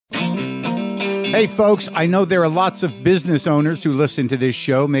Hey folks, I know there are lots of business owners who listen to this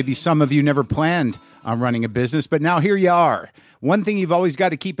show. Maybe some of you never planned on running a business, but now here you are. One thing you've always got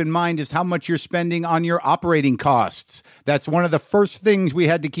to keep in mind is how much you're spending on your operating costs. That's one of the first things we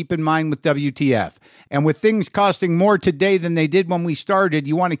had to keep in mind with WTF. And with things costing more today than they did when we started,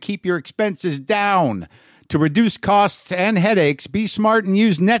 you want to keep your expenses down. To reduce costs and headaches, be smart and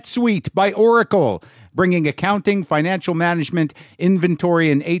use NetSuite by Oracle, bringing accounting, financial management,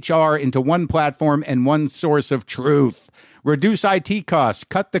 inventory, and HR into one platform and one source of truth. Reduce IT costs,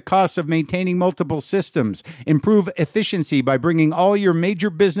 cut the costs of maintaining multiple systems, improve efficiency by bringing all your major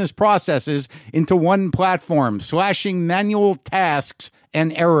business processes into one platform, slashing manual tasks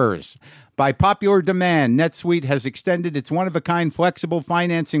and errors. By popular demand, NetSuite has extended its one-of-a-kind flexible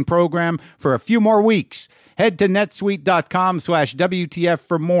financing program for a few more weeks. Head to netsuite.com/WTF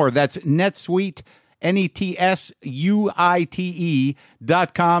for more. That's NetSuite,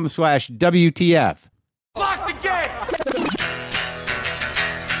 NetSuite.com/WTF. Lock the gate!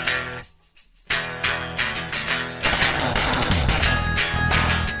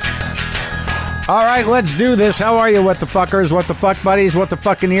 All right, let's do this. How are you, what the fuckers, what the fuck buddies, what the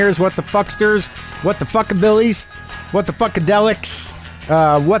fucking ears, what the fucksters, what the fuckabillies, what the fuckadelics,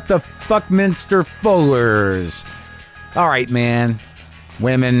 what the fuckminster fullers. All right, man,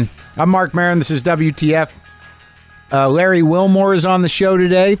 women. I'm Mark Maron. This is WTF. Larry Wilmore is on the show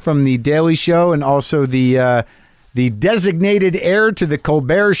today from The Daily Show and also the designated heir to the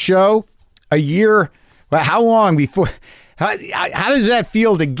Colbert Show. A year, well, how long before... How does that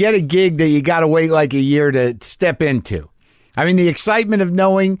feel to get a gig that you got to wait like a year to step into? I mean, the excitement of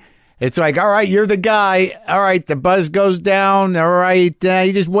knowing it's like, all right, you're the guy. All right, the buzz goes down. All right,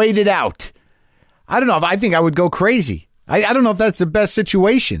 you just wait it out. I don't know. I think I would go crazy. I don't know if that's the best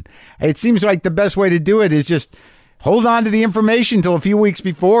situation. It seems like the best way to do it is just hold on to the information until a few weeks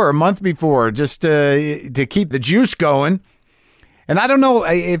before or a month before, just to keep the juice going. And I don't know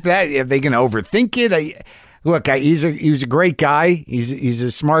if they can overthink it. Look, he's a great guy. He's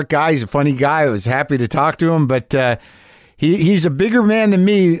a smart guy. He's a funny guy. I was happy to talk to him, but he's a bigger man than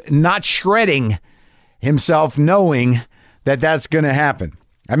me, not shredding himself, knowing that that's going to happen.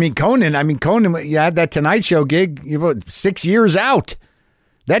 Conan, you had that Tonight Show gig 6 years out.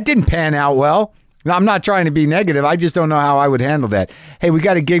 That didn't pan out well. Now, I'm not trying to be negative. I just don't know how I would handle that. Hey, we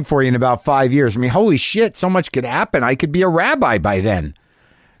got a gig for you in about 5 years. Holy shit, so much could happen. I could be a rabbi by then.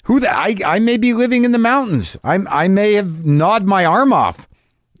 I may be living in the mountains. I may have gnawed my arm off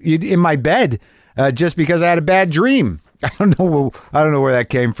in my bed just because I had a bad dream. I don't know where that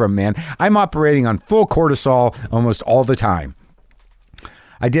came from, man. I'm operating on full cortisol almost all the time.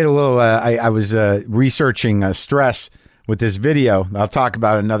 I did a little. I was researching stress with this video. I'll talk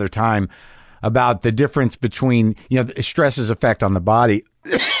about it another time about the difference between stress's effect on the body.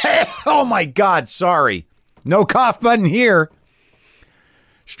 Oh my God! Sorry, no cough button here.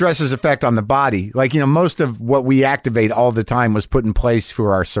 Stress's effect on the body. Most of what we activate all the time was put in place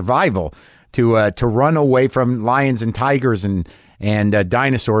for our survival to run away from lions and tigers and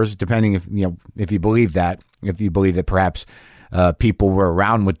dinosaurs, depending if you believe that, perhaps people were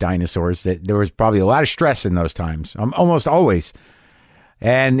around with dinosaurs, that there was probably a lot of stress in those times, almost always.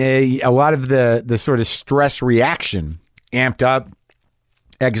 And a lot of the sort of stress reaction, amped up,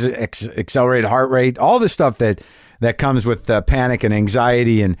 accelerated heart rate, all the stuff that comes with panic and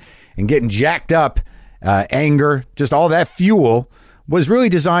anxiety and getting jacked up, anger, just all that fuel was really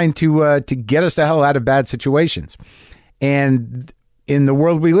designed to get us the hell out of bad situations. And in the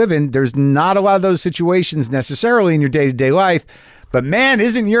world we live in, there's not a lot of those situations necessarily in your day-to-day life, but man,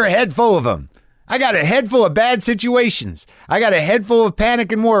 isn't your head full of them? I got a head full of bad situations. I got a head full of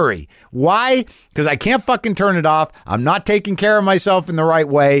panic and worry. Why? Because I can't fucking turn it off. I'm not taking care of myself in the right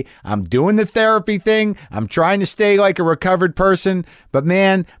way. I'm doing the therapy thing. I'm trying to stay like a recovered person. But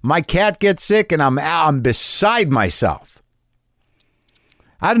man, my cat gets sick and I'm beside myself.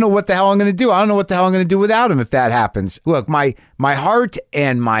 I don't know what the hell I'm going to do. I don't know what the hell I'm going to do without him if that happens. Look, my heart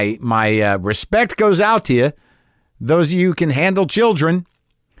and my respect goes out to you. Those of you who can handle children.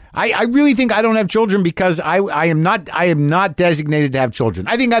 I really think I don't have children because I am not designated to have children.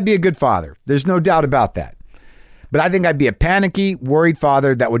 I think I'd be a good father. There's no doubt about that. But I think I'd be a panicky, worried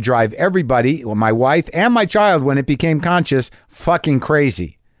father that would drive everybody, well, my wife and my child, when it became conscious, fucking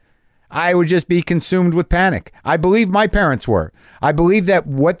crazy. I would just be consumed with panic. I believe my parents were. I believe that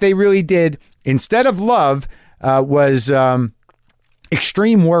what they really did, instead of love, was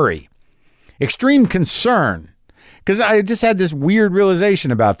extreme worry, extreme concern. Because I just had this weird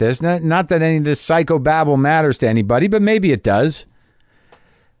realization about this. Not that any of this psychobabble matters to anybody, but maybe it does.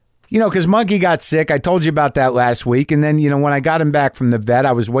 because Monkey got sick. I told you about that last week. And then, when I got him back from the vet,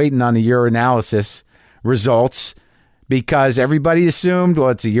 I was waiting on the urinalysis results because everybody assumed, well,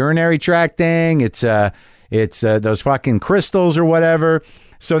 it's a urinary tract thing. It's those fucking crystals or whatever.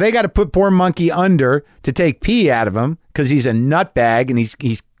 So they got to put poor Monkey under to take pee out of him because he's a nutbag and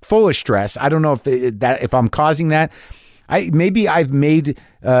he's full of stress. I don't know if I'm causing that. Maybe I've made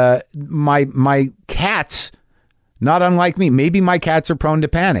my cats not unlike me. Maybe my cats are prone to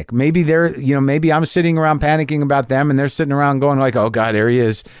panic. Maybe maybe I'm sitting around panicking about them and they're sitting around going like, oh God, there he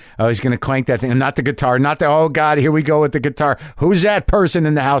is. Oh, he's going to clank that thing. Not the guitar, oh God, here we go with the guitar. Who's that person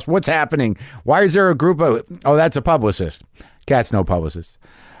in the house? What's happening? Why is there a group of, oh, that's a publicist. Cats, no publicists.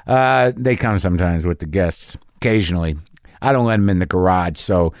 They come sometimes with the guests, occasionally. I don't let them in the garage,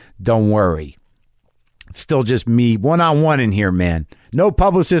 so don't worry. It's still just me, one-on-one in here, man. No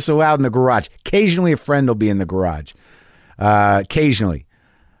publicists allowed in the garage. Occasionally a friend will be in the garage. Occasionally.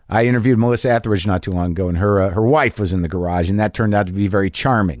 I interviewed Melissa Etheridge not too long ago, and her wife was in the garage, and that turned out to be very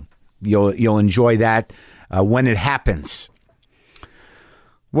charming. You'll enjoy that when it happens.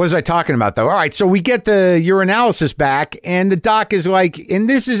 What was I talking about, though? All right, so we get the urinalysis back, and the doc is like, and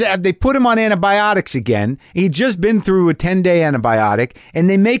they put him on antibiotics again. He'd just been through a 10-day antibiotic, and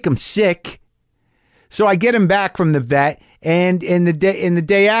they make him sick. So I get him back from the vet, and in the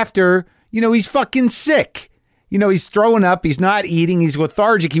day after, he's fucking sick. He's throwing up. He's not eating. He's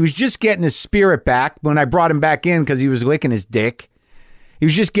lethargic. He was just getting his spirit back when I brought him back in because he was licking his dick. He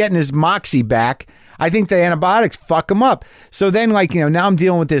was just getting his moxie back. I think the antibiotics fuck him up. So then, now I'm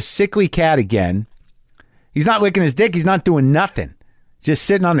dealing with this sickly cat again. He's not licking his dick. He's not doing nothing. Just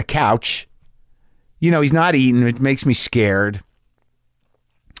sitting on the couch. He's not eating. It makes me scared.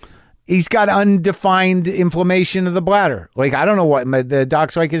 He's got undefined inflammation of the bladder. I don't know what the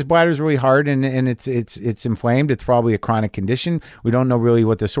doc's like. His bladder's really hard and it's inflamed. It's probably a chronic condition. We don't know really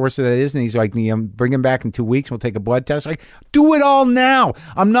what the source of that is. And he's like, bring him back in 2 weeks. We'll take a blood test. Do it all now.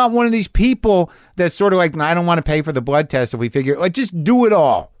 I'm not one of these people that's sort of like, I don't want to pay for the blood test if we figure, just do it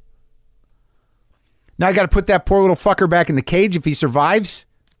all. Now I got to put that poor little fucker back in the cage if he survives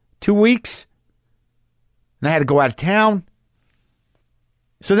 2 weeks. And I had to go out of town.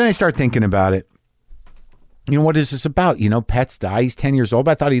 So then I start thinking about it. What is this about? Pets die. He's 10 years old,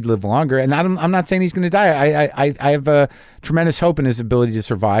 but I thought he'd live longer. And I'm not saying he's going to die. I have a tremendous hope in his ability to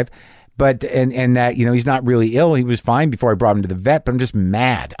survive. But, and that, he's not really ill. He was fine before I brought him to the vet, but I'm just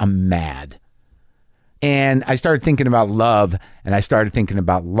mad. I'm mad. And I started thinking about love, and I started thinking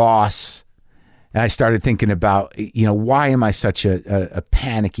about loss. And I started thinking about, why am I such a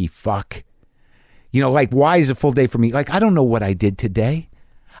panicky fuck? Why is a full day for me? I don't know what I did today.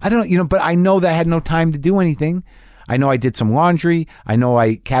 I don't, but I know that I had no time to do anything. I know I did some laundry. I know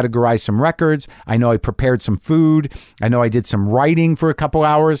I categorized some records. I know I prepared some food. I know I did some writing for a couple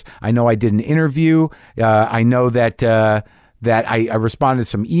hours. I know I did an interview. I know that I responded to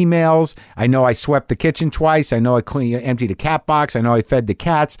some emails. I know I swept the kitchen twice. I know I emptied a cat box. I know I fed the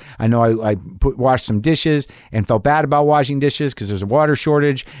cats. I know I washed some dishes and felt bad about washing dishes because there's a water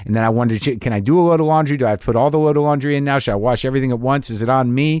shortage. And then I wondered, can I do a load of laundry? Do I have to put all the load of laundry in now? Should I wash everything at once? Is it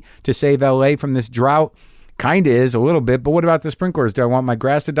on me to save LA from this drought? Kind of is a little bit. But what about the sprinklers? Do I want my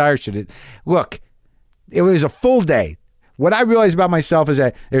grass to die or should it? Look, it was a full day. What I realize about myself is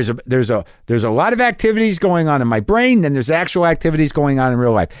that there's a lot of activities going on in my brain, then there's actual activities going on in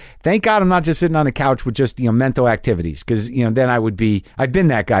real life. Thank God I'm not just sitting on the couch with just mental activities, because then I've been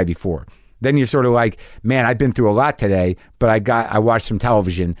that guy before. Then you're sort of like, man, I've been through a lot today, but I watched some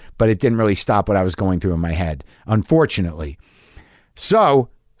television, but it didn't really stop what I was going through in my head, unfortunately. So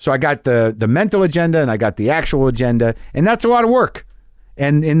I got the mental agenda and I got the actual agenda, and that's a lot of work.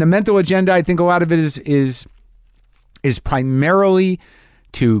 And in the mental agenda, I think a lot of it is primarily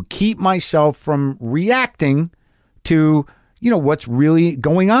to keep myself from reacting to, what's really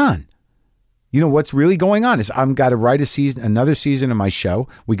going on. What's really going on is I've got to write another season of my show.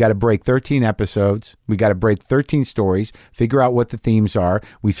 We got to break 13 episodes. We got to break 13 stories, figure out what the themes are.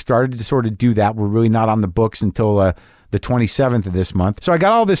 We've started to sort of do that. We're really not on the books until the 27th of this month. So I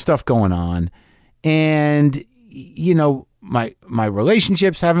got all this stuff going on, and, my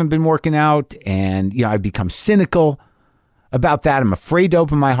relationships haven't been working out, and, I've become cynical about that. I'm afraid to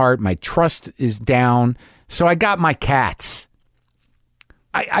open my heart. My trust is down. So I got my cats.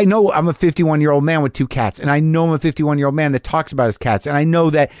 I know I'm a 51-year-old man with 2 cats, and I know I'm a 51-year-old man that talks about his cats, and I know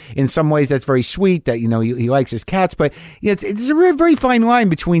that in some ways that's very sweet that, he likes his cats, but it's a very, very fine line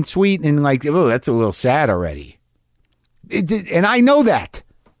between sweet and like, oh, that's a little sad already. And I know that.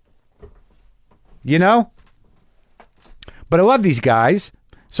 But I love these guys,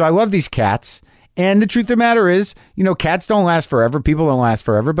 so I love these cats. And the truth of the matter is, cats don't last forever. People don't last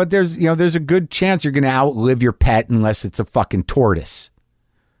forever. But there's a good chance you're going to outlive your pet unless it's a fucking tortoise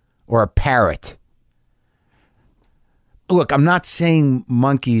or a parrot. Look, I'm not saying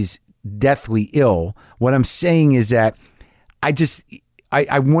monkeys deathly ill. What I'm saying is that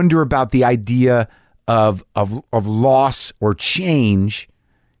I wonder about the idea of loss or change,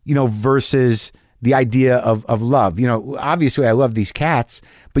 versus the idea of love. Obviously I love these cats,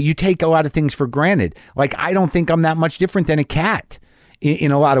 but you take a lot of things for granted. Like, I don't think I'm that much different than a cat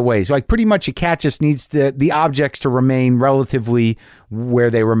in a lot of ways. Like, pretty much a cat just needs the objects to remain relatively where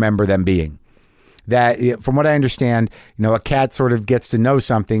they remember them being. That, from what I understand, a cat sort of gets to know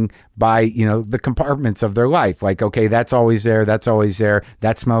something by, the compartments of their life. Like, okay, that's always there. That's always there.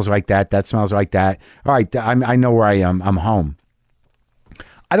 That smells like that. That smells like that. All right. I know where I am. I'm home.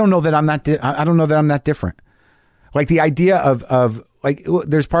 I don't know that I'm not. I don't know that I'm that different. Like, the idea of like,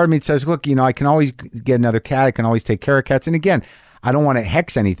 there's part of me that says, look, I can always get another cat. I can always take care of cats. And again, I don't want to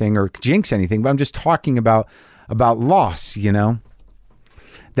hex anything or jinx anything, but I'm just talking about loss.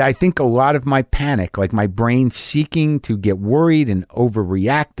 That I think a lot of my panic, like my brain seeking to get worried and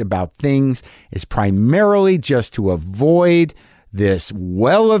overreact about things, is primarily just to avoid this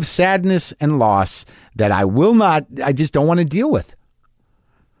well of sadness and loss that I just don't want to deal with.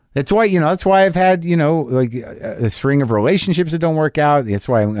 That's why, I've had, like a string of relationships that don't work out. That's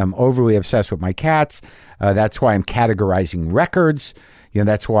why I'm overly obsessed with my cats. That's why I'm categorizing records.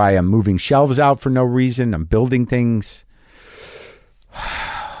 That's why I'm moving shelves out for no reason. I'm building things.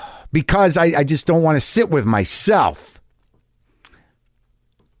 Because I just don't want to sit with myself,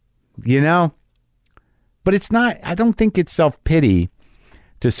 But it's not. I don't think it's self-pity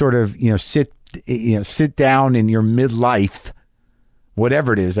to sort of sit down in your midlife,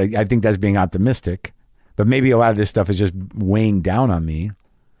 whatever it is. I think that's being optimistic, but maybe a lot of this stuff is just weighing down on me,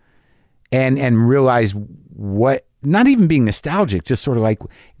 and realize what. Not even being nostalgic, just sort of like,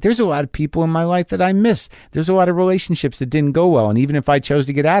 there's a lot of people in my life that I miss. There's a lot of relationships that didn't go well. And even if I chose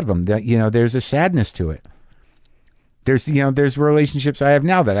to get out of them, there's a sadness to it. There's relationships I have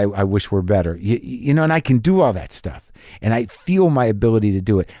now that I wish were better, and I can do all that stuff. And I feel my ability to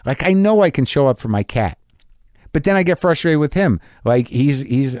do it. Like, I know I can show up for my cat. But then I get frustrated with him. Like,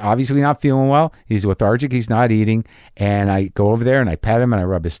 he's obviously not feeling well. He's lethargic. He's not eating. And I go over there and I pet him and I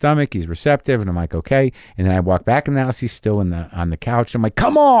rub his stomach. He's receptive. And I'm like, okay. And then I walk back in the house. He's still on the couch. I'm like,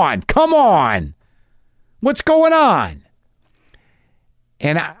 come on. What's going on?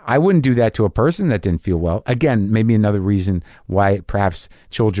 And I wouldn't do that to a person that didn't feel well. Again, maybe another reason why perhaps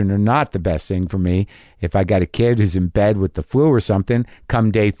children are not the best thing for me. If I got a kid who's in bed with the flu or something, come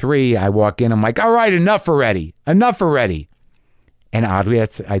day 3, I walk in, I'm like, all right, enough already. And oddly,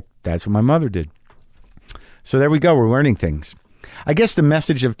 that's what my mother did. So there we go. We're learning things. I guess the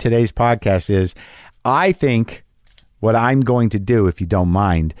message of today's podcast is, I think what I'm going to do, if you don't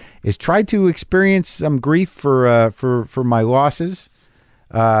mind, is try to experience some grief for my losses.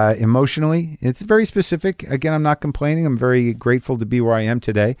 Emotionally. It's very specific. Again, I'm not complaining. I'm very grateful to be where I am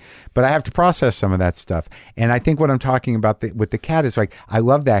today, but I have to process some of that stuff. And I think what I'm talking about with the cat is like, I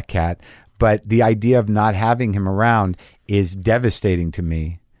love that cat, but the idea of not having him around is devastating to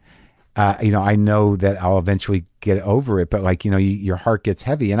me. I know that I'll eventually get over it, but like, your heart gets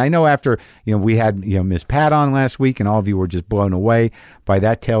heavy. And I know after, we had, Miss Pat on last week, and all of you were just blown away by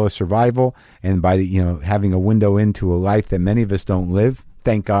that tale of survival and by having a window into a life that many of us don't live.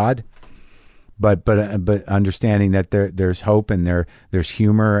 Thank God, but understanding that there's hope and there's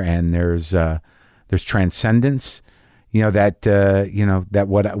humor and there's transcendence. That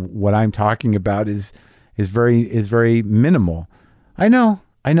what I'm talking about is very minimal. I know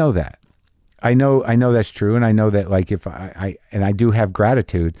that. I know that's true, and I know that, like, if I do have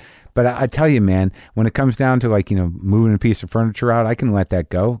gratitude. But I tell you, man, when it comes down to, like, moving a piece of furniture out, I can let that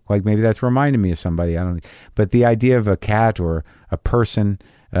go. Like, maybe that's reminding me of somebody. But the idea of a cat or a person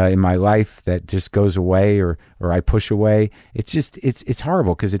in my life that just goes away or I push away, it's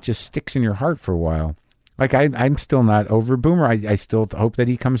horrible because it just sticks in your heart for a while. Like, I'm still not over Boomer. I still hope that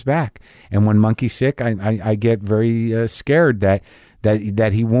he comes back. And when Monkey's sick, I get very scared that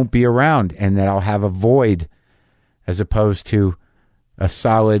he won't be around and that I'll have a void as opposed to a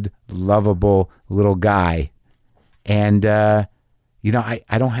solid, lovable little guy. And, I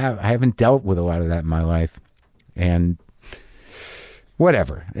haven't dealt with a lot of that in my life. And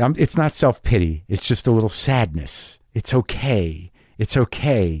whatever. It's not self-pity. It's just a little sadness. It's okay. It's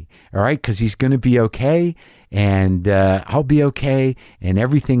okay. All right? Because he's going to be okay. And I'll be okay. And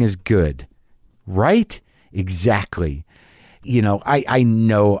everything is good. Right? Exactly. I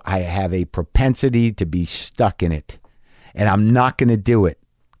know I have a propensity to be stuck in it. And I'm not going to do it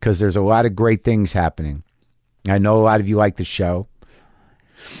because there's a lot of great things happening. I know a lot of you like the show,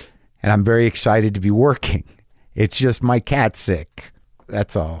 and I'm very excited to be working. It's just my cat's sick.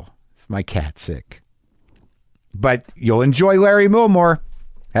 That's all. It's my cat sick. But you'll enjoy Larry Milmore.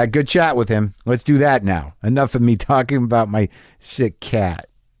 Had a good chat with him. Let's do that now. Enough of me talking about my sick cat.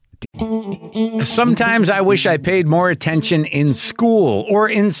 Sometimes I wish I paid more attention in school, or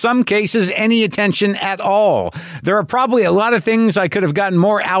in some cases, any attention at all. There are probably a lot of things I could have gotten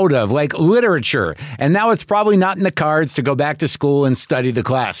more out of, like literature, and now it's probably not in the cards to go back to school and study the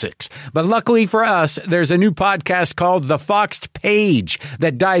classics. But luckily for us, there's a new podcast called The Foxed Page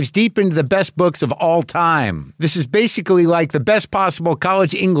that dives deep into the best books of all time. This is basically like the best possible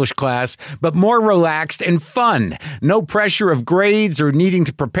college English class, but more relaxed and fun. No pressure of grades or needing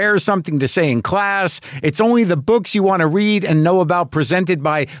to prepare something to say in class. It's only the books you want to read and know about, presented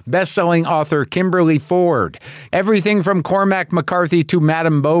by best-selling author Kimberly Ford. Everything from Cormac McCarthy to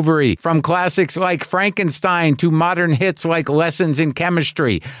Madame Bovary, from classics like Frankenstein to modern hits like Lessons in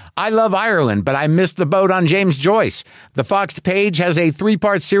Chemistry. I love Ireland, but I missed the boat on James Joyce. The Foxed Page has a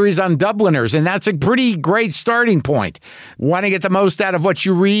 3-part series on Dubliners, and that's a pretty great starting point. Want to get the most out of what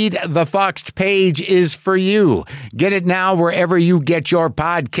you read? The Foxed Page is for you. Get it now wherever you get your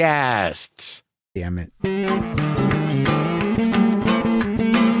podcasts. Damn it.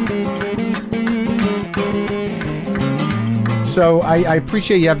 So I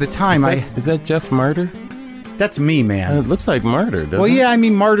appreciate you have the time. Is that Jeff Martyr? That's me, man. It looks like Martyr, doesn't it? Well, yeah, I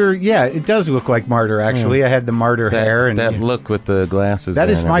mean, Martyr, yeah, it does look like Martyr, actually. Yeah. I had the Martyr hair. And that look with the glasses. That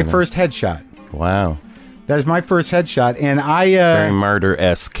is my first headshot. Wow. That is my first headshot, and I... Very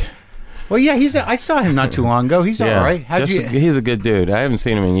Martyr-esque. Well, yeah, I saw him not too long ago. He's all right. He's a good dude. I haven't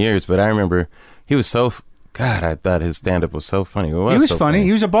seen him in years, but I remember he was so... God, I thought his stand-up was so funny. He was so funny.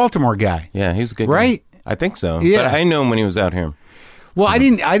 He was a Baltimore guy. Yeah, he was a good right? guy. I think so. Yeah. But I know him when he was out here. Well, I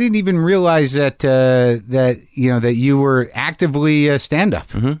didn't even realize that you were actively stand-up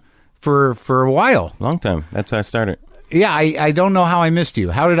for a while. Long time. That's how I started. Yeah, I don't know how I missed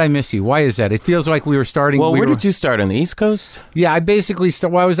you. How did I miss you? Why is that? It feels like we were starting... Well, where did you start? On the East Coast? Yeah, I basically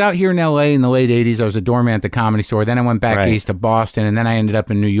I was out here in L.A. in the late 80s. I was a doorman at the Comedy Store. Then I went back east to Boston, and then I ended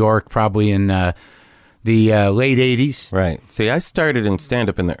up in New York probably in the late 80s. Right. See, I started in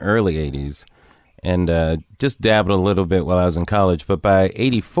stand-up in the early 80s and just dabbled a little bit while I was in college. But by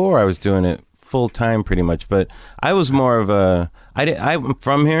 84, I was doing it full-time pretty much. But I was more of a... I'm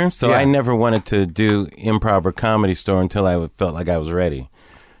from here, so I never wanted to do improv or Comedy Store until I felt like I was ready.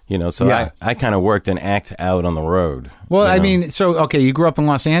 So I kind of worked an act out on the road. Well, I mean, so, okay, you grew up in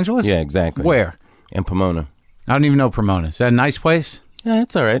Los Angeles? Yeah, exactly. Where? In Pomona. I don't even know Pomona. Is that a nice place? Yeah,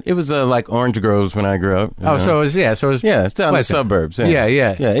 it's all right. It was like Orange Groves when I grew up. So it was, yeah, it's down in the suburbs. Yeah.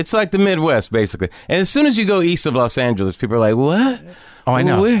 Yeah. It's like the Midwest, basically. And as soon as you go east of Los Angeles, people are like, what? Oh, I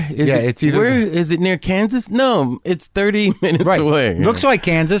know. Where is it? It's either... Where is it, near Kansas? No, it's 30 minutes away. Looks like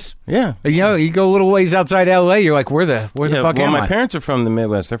Kansas. Yeah. You go a little ways outside L.A., you're like, where the fuck am I? Well, my parents are from the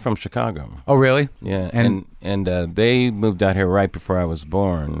Midwest. They're from Chicago. Oh, really? Yeah. And they moved out here right before I was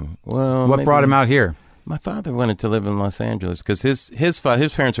born. Well, what brought him out here? My father wanted to live in Los Angeles because his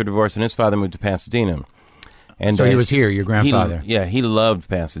parents were divorced, and his father moved to Pasadena. And so he was here, your grandfather. He loved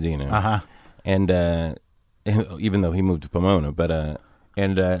Pasadena. Uh-huh. And even though he moved to Pomona, but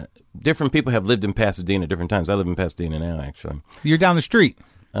different people have lived in Pasadena at different times. I live in Pasadena now, actually. You're down the street.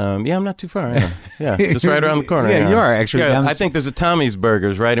 Yeah, I'm not too far. Yeah, just right around the corner. Yeah, you are actually. Yeah, I think there's a Tommy's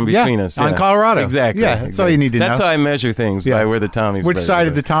Burgers right in between us. On Colorado. Exactly. Yeah, that's all you need to know. That's how I measure things, by where the Tommy's Which Burgers side are.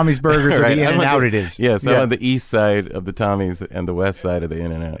 of the Tommy's Burgers or the In-N-Out it is. Yes, I'm on the east side of the Tommy's and the west side of the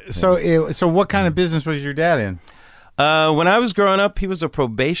In-N-Out. So what kind of business was your dad in? When I was growing up, he was a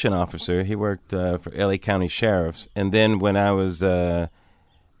probation officer. He worked for L.A. County Sheriffs. And then when I was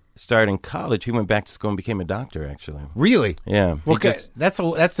starting college, he went back to school and became a doctor, actually. Really? Yeah. Well,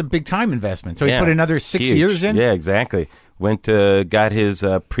 that's a big time investment. So he put another 6 years in? Yeah, exactly. Got his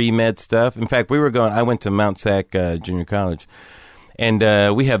pre-med stuff. In fact, I went to Mount Sac Junior College.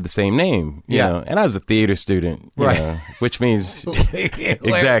 And we have the same name, you know. And I was a theater student, you know, which means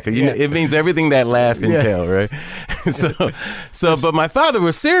exactly. It means everything that laugh entail, right? But my father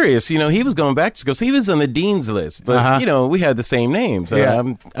was serious. He was going back to school, so he was on the dean's list. But we had the same name.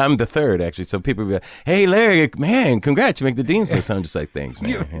 So I'm the third, actually. So people would be like, "Hey, Larry, man, congrats, you make the dean's list." I'm just like, "Thanks,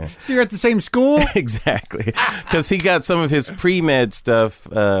 man." So you're at the same school? Exactly, because he got some of his pre-med stuff,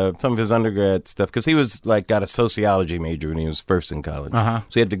 some of his undergrad stuff, because he was got a sociology major when he was first in college. So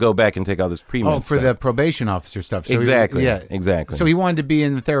he had to go back and take all this pre-med for the probation officer stuff. So exactly. Exactly. So he wanted to be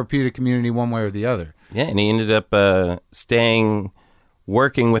in the therapeutic community one way or the other. Yeah, and he ended up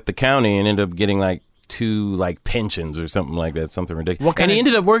working with the county and ended up getting like 2 like pensions or something like that, something ridiculous. And he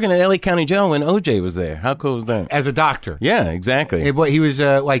ended up working at LA County Jail when OJ was there. How cool was that? As a doctor. Yeah, exactly. He was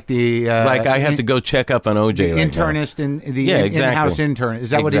like the like I have to go check up on OJ. The right internist now. in the in-house intern.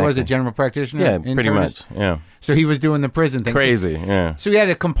 Is that what he was? A general practitioner? Yeah, pretty much. Yeah. So he was doing the prison thing. Crazy, yeah. So he had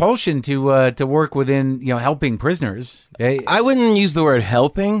a compulsion to work within, helping prisoners. I wouldn't use the word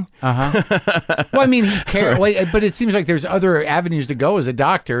helping. Well, I mean, he cared, but it seems like there's other avenues to go as a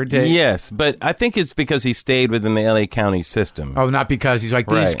doctor. Yes, but I think it's because he stayed within the LA County system. Oh, not because he's like,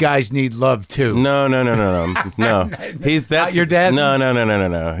 these guys need love too. No. No. That's not your dad?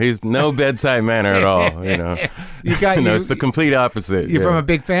 No. He's no bedside manner at all, it's the complete opposite. You're from a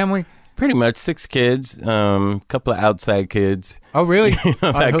big family? Pretty much 6 kids, couple of outside kids. Oh, really?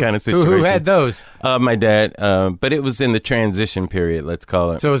 That kind of situation. Who had those? My dad, but it was in the transition period, let's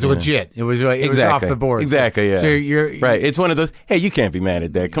call it. So it was legit. It was off the board. Exactly, yeah. So you're right. It's one of those, hey, you can't be mad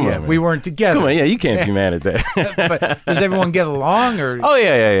at that. Come on, man. We weren't together. Come on, yeah, you can't be mad at that. But does everyone get along? Or? Oh,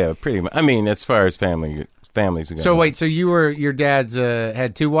 yeah, pretty much. I mean, as far as families go. So wait, so your dad's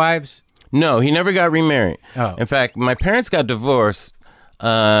had 2 wives? No, he never got remarried. Oh. In fact, my parents got divorced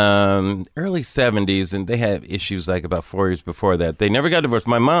early 70s, and they had issues like about 4 years before that. They never got divorced.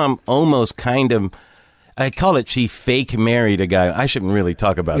 My mom almost kind of, I call it, she fake married a guy. I shouldn't really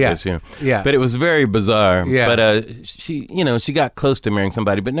talk about this, Yeah. But it was very bizarre. Yeah. But she got close to marrying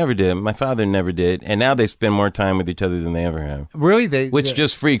somebody, but never did. My father never did. And now they spend more time with each other than they ever have. Really? Which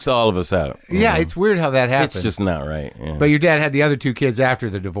just freaks all of us out. Yeah, it's weird how that happens. It's just not right. Yeah. But your dad had the other 2 kids after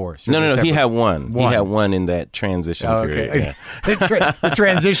the divorce? No, he had one. He had one in that transition period. Okay. Yeah. The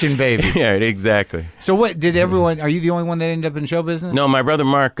transition baby. Yeah, exactly. So what, did everyone, are you the only one that ended up in show business? No, my brother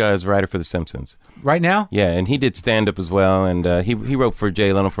Mark is a writer for The Simpsons. Right now? Yeah, and he did stand-up as well, and he wrote for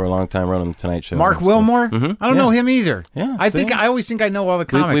Jay Leno for a long time, wrote on The Tonight Show. Mark Wilmore? Mm-hmm. I don't know him either. Yeah, I always think I know all the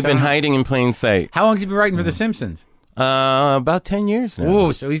comics. We've been hiding in plain sight. How long has he been writing for The Simpsons? About 10 years now.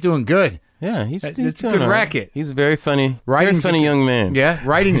 Oh, so he's doing good. Yeah, he's it's a doing good racket. He's a very funny young man. Yeah,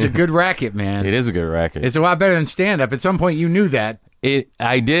 writing's a good racket, man. It is a good racket. It's a lot better than stand-up. At some point, you knew that.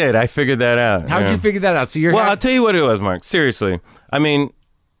 I did. I figured that out. How'd you figure that out? So I'll tell you what it was, Mark. Seriously. I mean,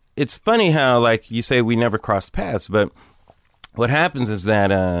 it's funny how, like, you say we never crossed paths, but what happens is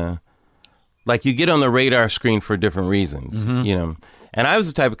that, like, you get on the radar screen for different reasons, And I was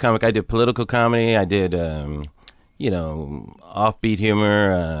the type of comic, I did political comedy, I did, offbeat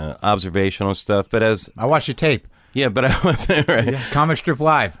humor, observational stuff, but I watched your tape. Yeah, but I wasn't, right? Yeah, Comic Strip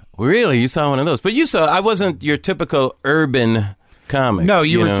Live. Really? You saw one of those? But I wasn't your typical urban comic. No,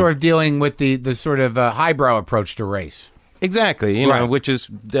 you were sort of dealing with the sort of highbrow approach to race. Exactly,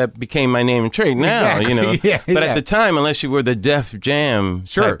 that became my name and trade now, Yeah, But at the time, unless you were the Def Jam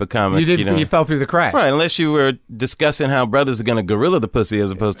type of comic, you fell through the cracks. Right, unless you were discussing how brothers are going to gorilla the pussy as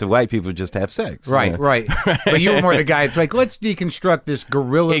opposed to white people just have sex. Right. But you were more the guy, it's like, let's deconstruct this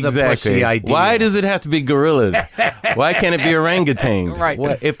gorilla the pussy idea. Why does it have to be gorillas? Why can't it be orangutan? Right.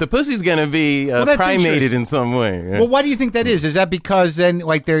 If the pussy's going to be primated in some way. Yeah. Well, why do you think that is? Is that because then,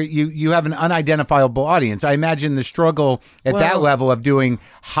 like, you have an unidentifiable audience? I imagine the struggle at that level of doing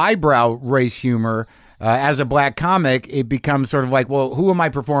highbrow race humor as a black comic, it becomes sort of like, well, who am I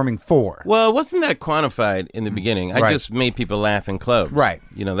performing for? Well, it wasn't that quantified in the beginning. I just made people laugh in clubs. Right.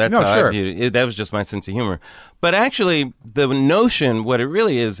 That's how I viewed it. That was just my sense of humor. But actually, the notion, what it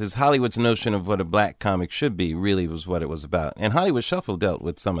really is Hollywood's notion of what a black comic should be really was what it was about. And Hollywood Shuffle dealt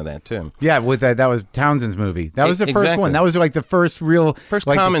with some of that, too. Yeah, with that was Townsend's movie. That was the first one. That was like the first real...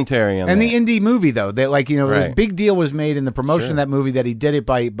 commentary on that. And the indie movie, though. That, like, this big deal was made in the promotion of that movie that he did it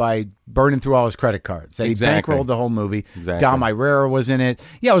by burning through all his credit cards. That he bankrolled the whole movie. Exactly. Dom Irera was in it.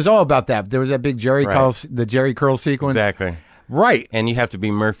 Yeah, it was all about that. There was that big Jerry Curl sequence. Exactly. Right. And you have to be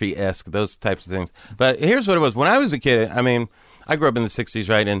Murphy-esque, those types of things. But here's what it was. When I was a kid, I mean, I grew up in the 60s,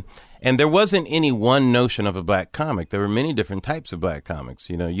 right? And there wasn't any one notion of a black comic. There were many different types of black comics.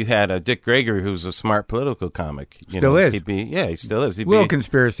 You had Dick Gregory, who's a smart political comic. Still is. He still is. A little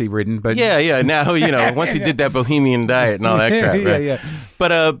conspiracy-ridden, but... Yeah. Now, once he did that Bohemian Diet and all that crap, right? Yeah.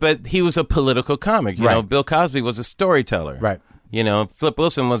 But he was a political comic. You know, Bill Cosby was a storyteller. Right. Flip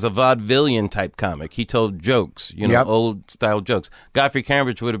Wilson was a vaudevillian type comic. He told jokes, old style jokes. Godfrey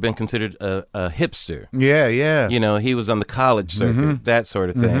Cambridge would have been considered a hipster. Yeah. He was on the college circuit, that sort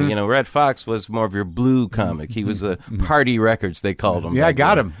of thing. Red Fox was more of your blue comic. He was a party records, they called him. Yeah, I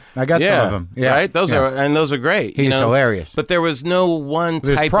got him. I got some of them. Yeah. Right? Those are great. He's hilarious. But there was no one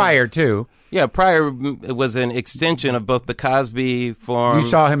type prior to. Yeah, Pryor was an extension of both the Cosby form. You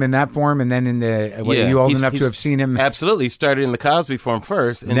saw him in that form, and then in the. Were you old enough to have seen him? Absolutely. He started in the Cosby form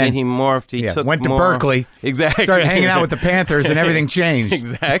first, and then he morphed. He went to Berkeley. Exactly. Started hanging out with the Panthers, and everything changed.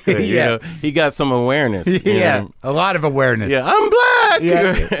 Exactly. Yeah. He got some awareness. Yeah, a lot of awareness. Yeah, I'm black.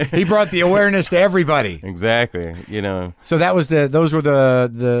 Yeah, he brought the awareness to everybody. Exactly. So that was those were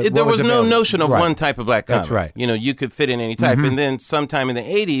the. There was no notion of one type of black comic. That's right. You could fit in any type, and then sometime in the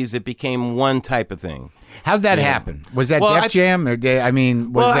 '80s, it became one type of thing. How did that happen? Was that Def Jam? Or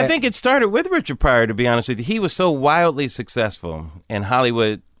I think it started with Richard Pryor, to be honest with you. He was so wildly successful, and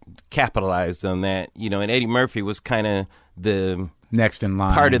Hollywood capitalized on that. And Eddie Murphy was kind of the next in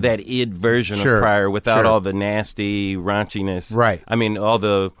line, part of that id version of Pryor without all the nasty raunchiness. Right. I mean, all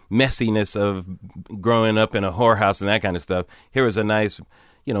the messiness of growing up in a whorehouse and that kind of stuff. Here was a nice,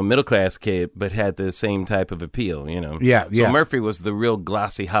 middle-class kid, but had the same type of appeal, Yeah, So Murphy was the real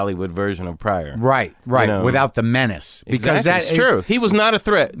glossy Hollywood version of Pryor. Right, without the menace. Because that's true. He was not a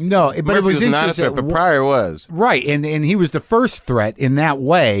threat. No, but Murphy it was not a threat, but Pryor was. Right, and he was the first threat in that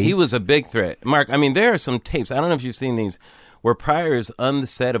way. He was a big threat. Mark, I mean, there are some tapes, I don't know if you've seen these, where Pryor is on the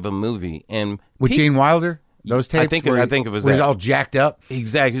set of a movie. And with Gene Wilder? Those tapes? I think it was that. He's all jacked up?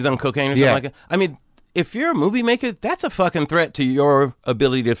 Exactly. He's on cocaine or something like that. I mean, if you're a movie maker, that's a fucking threat to your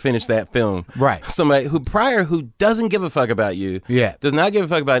ability to finish that film. Right. Somebody Pryor who doesn't give a fuck about you, does not give a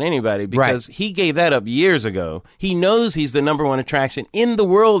fuck about anybody, because he gave that up years ago. He knows he's the number one attraction in the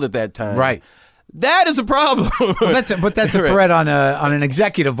world at that time. Right. That is a problem. Well, that's a threat on an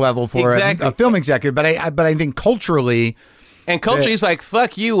executive level for a film executive. But I think culturally. And culturally, like,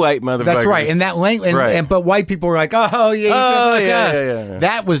 fuck you, white motherfuckers. That's right. And that language, but white people were like, oh, yeah, he said fuck us. Yeah.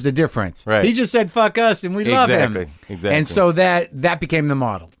 That was the difference. Right. He just said fuck us, and we love him. Exactly. And so that became the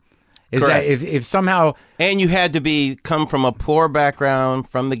model. Is Correct. that if somehow. And you had to come from a poor background,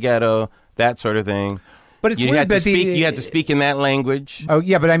 from the ghetto, that sort of thing. But it's weird. You had to speak in that language. Oh,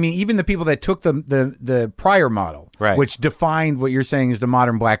 yeah, but I mean, even the people that took the Pryor model, which defined what you're saying is the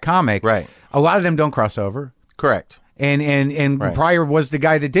modern black comic, a lot of them don't cross over. Correct. And Pryor was the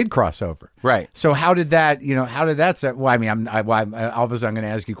guy that did cross over. Right. So how did that set? Well, I mean, all of a sudden I'm going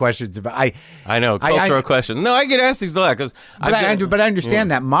to ask you questions about. I know, cultural question. No, I get asked these a lot because. But I understand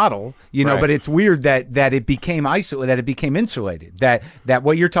that model, but it's weird that it became isolated, that it became insulated. That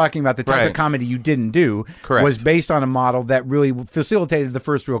what you're talking about, the type of comedy you didn't do, was based on a model that really facilitated the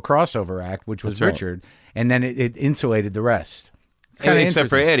first real crossover act, which was Richard, and then it insulated the rest. Except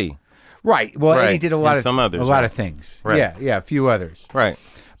for Eddie. Right. Well, Eddie did a lot of things. Right. Yeah, a few others. Right.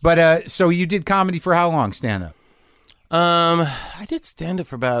 But so you did comedy for how long? Stand up. I did stand up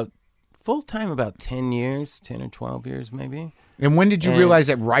for about full time about 10 years, 10 or 12 years maybe. And when did you realize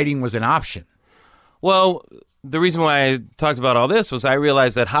that writing was an option? Well, the reason why I talked about all this was I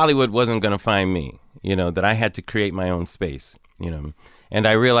realized that Hollywood wasn't going to find me. That I had to create my own space. And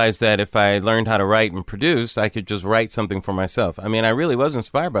I realized that if I learned how to write and produce, I could just write something for myself. I mean, I really was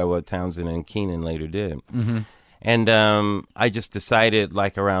inspired by what Townsend and Keenan later did. Mm-hmm. And I just decided,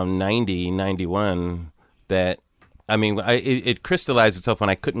 like around 90, 91, that, I mean, it crystallized itself when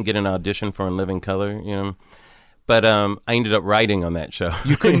I couldn't get an audition for In Living Color, But I ended up writing on that show.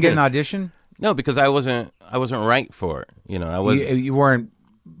 You couldn't get an audition? No, because I wasn't right for it. You weren't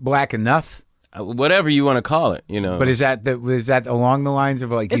black enough? Whatever you want to call it, But is that along the lines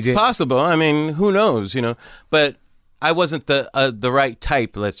of like? It's possible. I mean, who knows, But I wasn't the right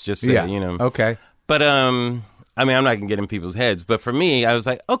type. Let's just say, Okay. But I mean, I'm not gonna get in people's heads. But for me, I was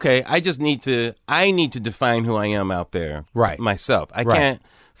like, okay, I need to define who I am out there, myself. I can't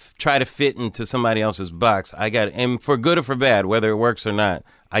try to fit into somebody else's box. And for good or for bad, whether it works or not,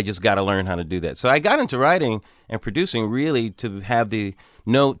 I just got to learn how to do that. So I got into writing and producing really to have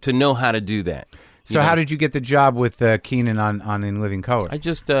know how to do that. So how did you get the job with Keenan on In Living Color? I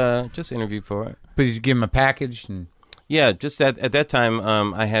just interviewed for it. But did you give him a package? Yeah, just at that time,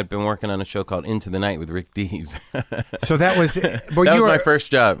 I had been working on a show called Into the Night with Rick Dees. So that was that was my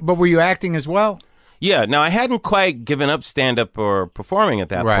first job. But were you acting as well? Yeah. Now I hadn't quite given up stand-up or performing at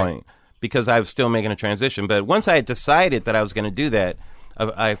that point because I was still making a transition. But once I had decided that I was going to do that,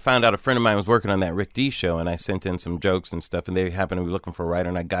 I found out a friend of mine was working on that Rick D show, and I sent in some jokes and stuff, and they happened to be looking for a writer,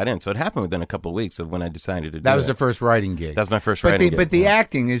 and I got in. So it happened within a couple of weeks of when I decided to do that. That was the first writing gig. That was my first writing gig. But the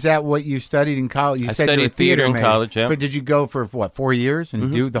acting, is that what you studied in college? I studied theater in college, yeah. But did you go for, 4 years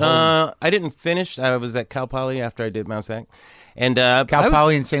and do the whole... I didn't finish. I was at Cal Poly after I did Mount Sac. And Cal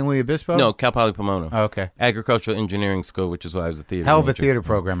Poly in St. Louis Obispo? No, Cal Poly Pomona. Oh, okay. Agricultural Engineering School, which is why I was a theater Hell of a major. theater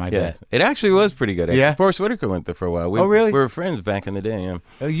program, I bet. It actually was pretty good. Yeah? Forrest Whitaker went there for a while. Oh, really? We were friends back in the day, yeah.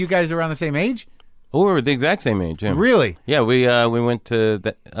 Oh, you guys are around the same age? Oh, we were the exact same age. Yeah. Really? Yeah, we went to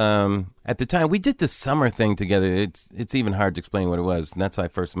the at the time we did this summer thing together. It's even hard to explain what it was, and that's how I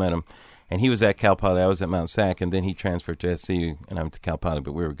first met him. And he was at Cal Poly, I was at Mount Sac, and then he transferred to SCU, and I went to Cal Poly,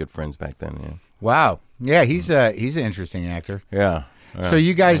 but we were good friends back then. Yeah. Wow. Yeah, he's an interesting actor. Yeah. So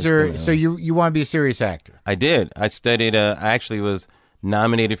you guys are so you want to be a serious actor? I did. I studied. I actually was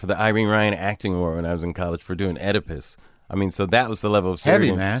nominated for the Irene Ryan Acting Award when I was in college for doing Oedipus. I mean, so that was the level of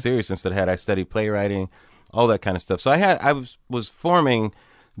seriousness that I had. I studied playwriting, all that kind of stuff. So I was forming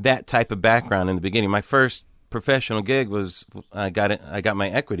that type of background in the beginning. My first professional gig was I got my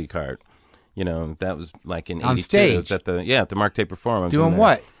equity card. You know, that was like in '82. On stage? It was at the Mark Taper Forum. Doing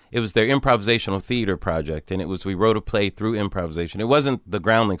what? It was their improvisational theater project, and we wrote a play through improvisation. It wasn't the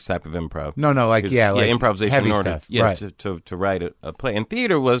Groundlings type of improv. No, like improvisation heavy in order, stuff. to write a play. And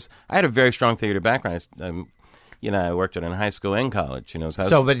theater I had a very strong theater background. I worked it in high school and college.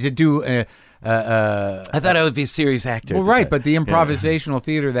 But to do, I thought I would be a serious actor. Well, right, but the improvisational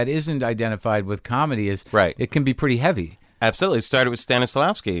theater that isn't identified with comedy it can be pretty heavy. Absolutely. It started with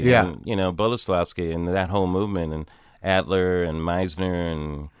Stanislavski, and, Boleslavsky, and that whole movement, and Adler and Meisner,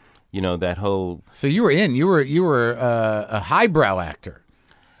 and that whole. So you were a highbrow actor.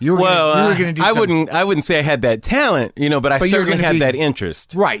 You were going to do. I wouldn't say I had that talent, but I certainly had that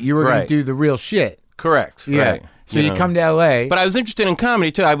interest. Right, you were going to do the real shit. Correct. Yeah. Right. So you come to L.A. But I was interested in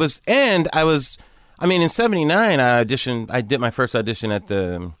comedy too. In '79 I did my first audition at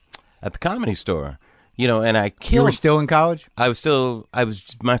the Comedy Store. And I killed. You were still in college? I was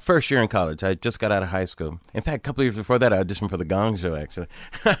my first year in college. I just got out of high school. In fact, a couple of years before that, I auditioned for the Gong Show, actually.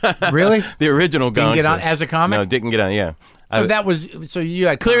 Really? The original Gong Show. Didn't get on as a comic? No, didn't get on, yeah. So you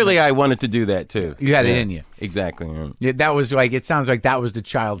had clearly I wanted to do that too. You had it in you. Exactly. Yeah, that was it sounds like that was the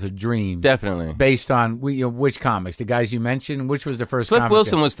childhood dream. Definitely. Based on which comics? The guys you mentioned? Which was the first Flip comic?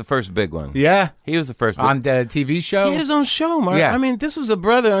 Wilson was the first big one. Yeah? He was the first on the TV show? He had his own show, Mark. Yeah. I mean, this was a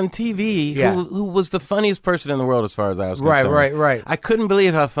brother on TV who was the funniest person in the world as far as I was concerned. Right. I couldn't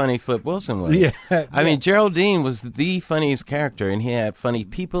believe how funny Flip Wilson was. Yeah. I mean, Geraldine was the funniest character, and he had funny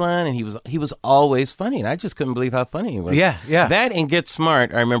people on, and he was always funny, and I just couldn't believe how funny he was. Yeah. That and Get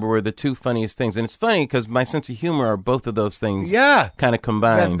Smart, I remember, were the two funniest things. And it's funny because my sense of humor are both of those things kind of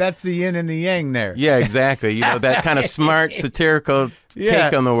combined. That's the yin and the yang there. Yeah, exactly. that kind of smart, satirical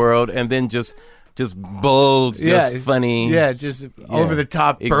take on the world, and then just bold, just funny. Yeah, just over the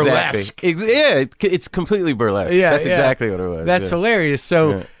top burlesque. It's completely burlesque. Yeah, that's exactly what it was. That's hilarious.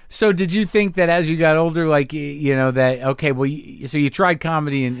 So did you think that as you got older, so you tried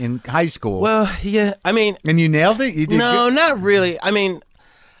comedy in high school? Well, yeah. I mean, and you nailed it? You did no, not really. I mean,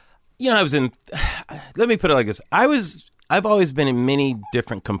 I was in. Let me put it like this: I've always been in many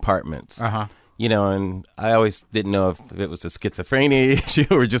different compartments. And I always didn't know if it was a schizophrenia issue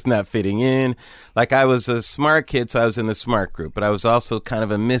or just not fitting in. Like, I was a smart kid, so I was in the smart group, but I was also kind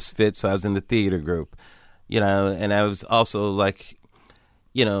of a misfit, so I was in the theater group. And I was also like.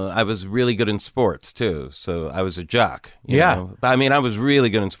 I was really good in sports, too. So I was a jock. You know? But, I mean, I was really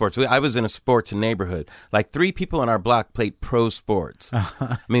good in sports. I was in a sports neighborhood. Like, 3 people on our block played pro sports.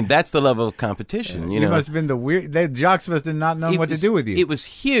 I mean, that's the level of competition, you know. You must have been the jocks must have not known what to do with you. It was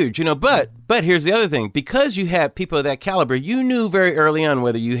huge, But here's the other thing. Because you had people of that caliber, you knew very early on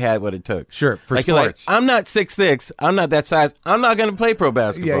whether you had what it took. Sure, for sports. You're like, I'm not 6'6". I'm not that size. I'm not going to play pro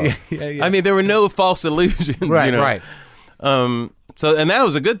basketball. Yeah. I mean, there were no false illusions, Right. So, and that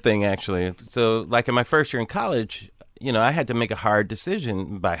was a good thing, actually. So, like in my first year in college, I had to make a hard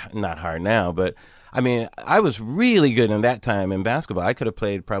decision. Not hard now, but I mean, I was really good in that time in basketball. I could have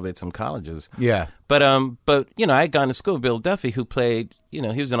played probably at some colleges. Yeah. But I had gone to school with Bill Duffy, who played. He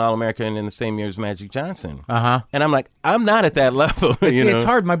was an All-American in the same year as Magic Johnson. And I'm like, I'm not at that level. It's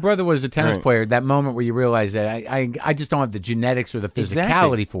hard. My brother was a tennis player. That moment where you realize that I just don't have the genetics or the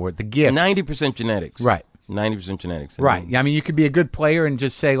physicality for it, the gift. 90% genetics. Right. 90% genetics. Right. I mean, you could be a good player and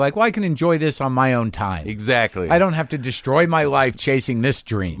just say, like, well, I can enjoy this on my own time. Exactly. I don't have to destroy my life chasing this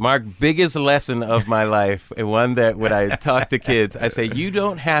dream. Mark, biggest lesson of my life, and one that when I talk to kids, I say, you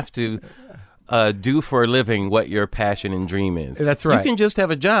don't have to do for a living what your passion and dream is. That's right. You can just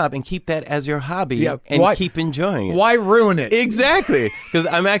have a job and keep that as your hobby and keep enjoying it. Why ruin it? Exactly. Because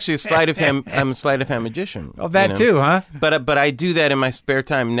I'm actually a sleight of hand magician. Oh, that too, huh? But I do that in my spare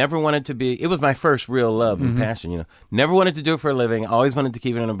time. Never wanted to be. It was my first real love and passion. Never wanted to do it for a living. Always wanted to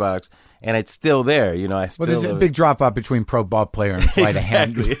keep it in a box. And it's still there, there's a big drop off between pro ball player and sleight of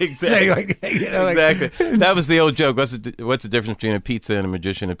hand. Exactly. Exactly. That was the old joke. What's the difference between a pizza and a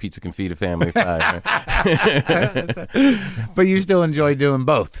magician? A pizza can feed a family of 5. But you still enjoy doing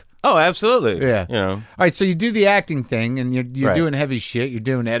both. Oh, absolutely. Yeah. You know. All right, so you do the acting thing, and you're Right. doing heavy shit. You're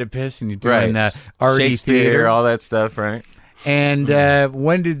doing Oedipus, and you're doing Right. arty Shakespeare, theater. all that stuff, right? And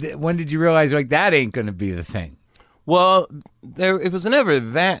when did you realize like that ain't going to be the thing? Well, it was never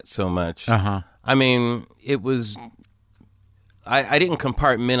that so much. Uh-huh. I mean, it was. I didn't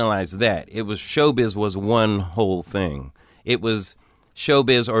compartmentalize that. It was showbiz was one whole thing. It was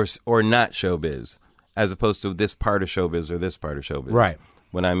showbiz or not showbiz, as opposed to this part of showbiz or this part of showbiz. Right.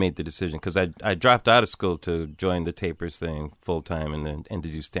 When I made the decision, because I dropped out of school to join the Tapers thing full time and to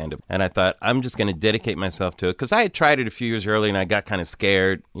do stand up, and I thought I'm just going to dedicate myself to it because I had tried it a few years earlier and I got kind of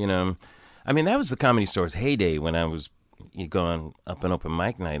scared. You know, I mean that was the Comedy Store's heyday when I was going up and open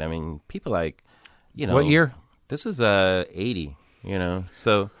mic night. I mean people like, you know, What year? This was 80. You know,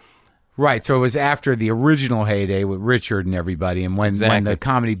 so. Right, so it was after the original heyday with Richard and everybody, and when the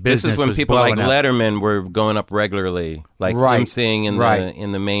comedy business This is when was people like blowing up. Letterman were going up regularly, like Right. emceeing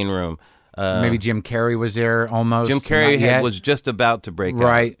in the main room. Maybe Jim Carrey was there almost. Jim Carrey Not yet. was just about to break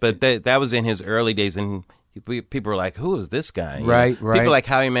Right. out, but that was in his early days, and people were like, "Who is this guy?" You know? Right. People like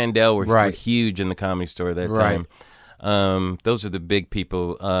Howie Mandel were Right. huge in the Comedy Store at that Right. time. Those are the big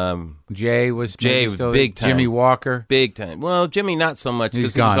people. Jay was still big time. Jimmy Walker. Big time. Well, Jimmy not so much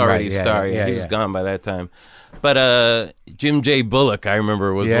because He's he was gone, already right, a yeah, star. yeah, He was yeah. gone by that time. But Jim J. Bullock, I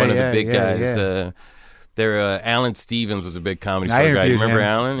remember, was one of the big guys. Yeah. Alan Stevens was a big Comedy I Store guy. You interviewed remember him.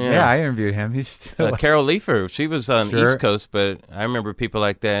 Alan? Yeah, I interviewed him. He's still Carol Leifer, she was on Sure. East Coast, but I remember people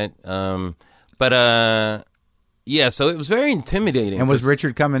like that. Yeah, so it was very intimidating. And was 'cause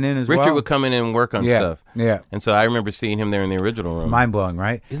Richard coming in as well? Richard would come in and work on Yeah, stuff. yeah. And so I remember seeing him there in the original room. Mind blowing,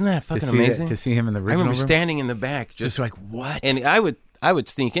 right? Isn't that To fucking see amazing? to see him in the I original remember room? standing in the back, just like what? and I would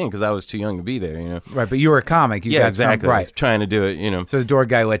sneak in because I was too young to be there, you know. Right, but you were a comic. You Yeah, got exactly. Some, I was right. trying to do it, you know. So the door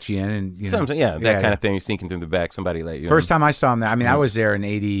guy let you in, and you know. Sometimes, that kind of thing. You're sneaking through the back. Somebody let you First in. time I saw him there, I mean, I was there in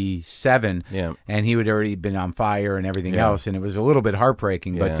 '87, Yeah. and he had already been on fire and everything Yeah. else, and it was a little bit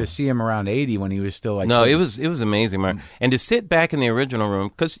heartbreaking. But Yeah. to see him around 80 when he was still like, No, it was amazing, Mark. And to sit back in the original room,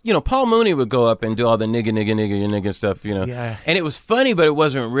 because, you know, Paul Mooney would go up and do all the nigga stuff, you know. Yeah. And it was funny, but it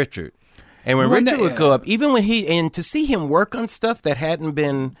wasn't Richard. And when Well, Richard no, would go up, even when and to see him work on stuff that hadn't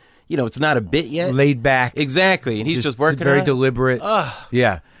been, you know, it's not a bit yet. laid back, Exactly. And he's just working very on it. deliberate.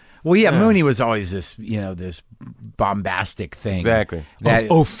 Yeah. Well, yeah, Mooney was always this, this bombastic thing. Exactly. That-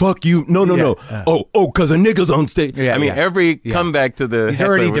 oh, fuck you. No. Because a nigga's on stage. Yeah, I mean, yeah. every comeback to the He's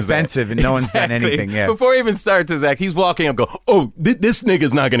heckler already was that. defensive and no one's done Exactly. anything, yeah. Before he even starts his act, he's walking up, go, this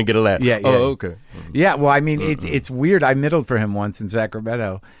nigga's not going to get a laugh. Yeah, yeah. Oh, okay. Yeah, well, I mean, it's weird. I middled for him once in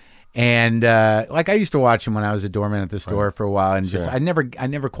Sacramento, and like I used to watch him when I was a doorman at the store for a while, and just Sure. I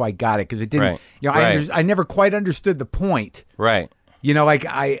never quite got it because it didn't. Right. I never quite understood the point. Right. Like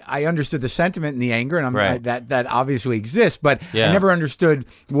I understood the sentiment and the anger, and Right. that obviously exists, but I Yeah. never understood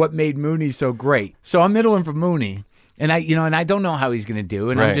what made Mooney so great. So I'm middling for Mooney, and I don't know how he's going to do,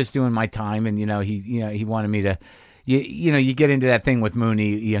 and I'm Right. just doing my time, and he wanted me to. You get into that thing with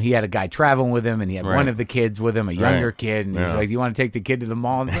Mooney. He had a guy traveling with him, and he had Right. one of the kids with him, a younger Right. kid, and he's Yeah. like, "Do you want to take the kid to the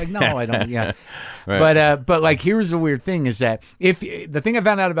mall?" And I'm like, "No, I don't." Yeah, Right. but like, here's the weird thing: is that if the thing I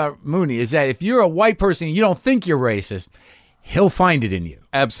found out about Mooney is that if you're a white person and you don't think you're racist, he'll find it in you.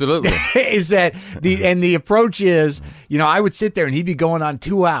 Absolutely. Is that the approach is, I would sit there and he'd be going on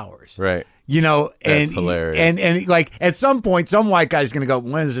 2 hours. Right. And That's hilarious. And like at some point, some white guy's gonna go,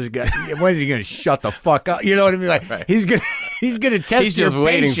 when's he gonna shut the fuck up? You know what I mean? Like Right. he's gonna test He's your just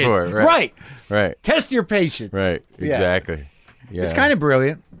waiting patience. for it, right. Right. Right. Test your patience. Right. Yeah. Exactly. Yeah. It's kind of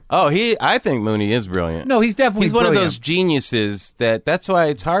brilliant. Oh, I think Mooney is brilliant. No, he's definitely He's one of brilliant. those geniuses that's why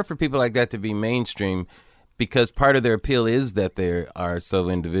it's hard for people like that to be mainstream, because part of their appeal is that they are so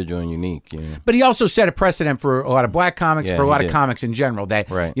individual and unique. But he also set a precedent for a lot of black comics, Yeah, for a lot he of did. comics in general.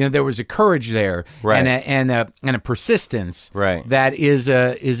 That Right. there was a courage there, Right. and a persistence, Right. that is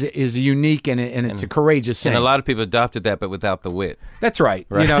unique and it's a courageous thing. And a lot of people adopted that, but without the wit. That's right.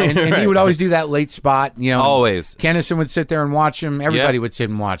 Right. And he Right. would always do that late spot. Always. Kennison would sit there and watch him. Everybody Yep. would sit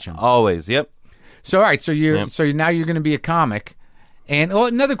and watch him. Always. Yep. So all right, Yep. now you're going to be a comic. And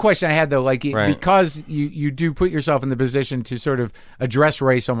another question I had though, like Right. because you do put yourself in the position to sort of address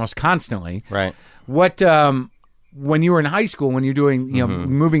race almost constantly. Right. What when you were in high school, when you're doing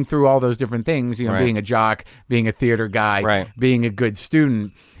moving through all those different things, Right. being a jock, being a theater guy, Right. being a good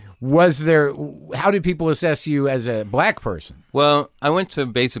student, how did people assess you as a black person? Well, I went to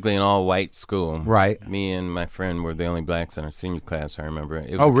basically an all-white school. Right. Me and my friend were the only blacks in our senior class, I remember.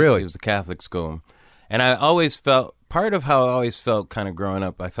 It was Oh, really? It was a Catholic school. And I always felt, part of how I always felt kind of growing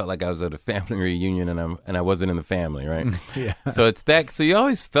up, I felt like I was at a family reunion and I wasn't in the family, right? Yeah. So it's that, so you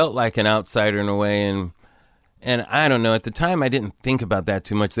always felt like an outsider in a way, and And I don't know, at the time I didn't think about that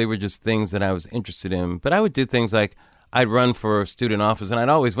too much. They were just things that I was interested in. But I would do things like I'd run for student office, and I'd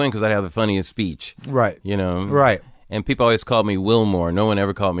always win because I'd have the funniest speech. Right. You know? Right. And people always called me Wilmore. No one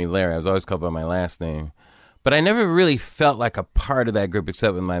ever called me Larry. I was always called by my last name. But I never really felt like a part of that group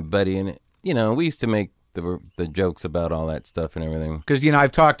except with my buddy. And, you know, we used to make the jokes about all that stuff and everything. Because, you know,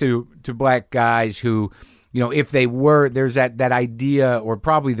 I've talked to black guys who, you know, if they were, there's that idea or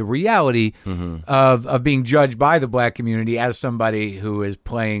probably the reality of being judged by the black community as somebody who is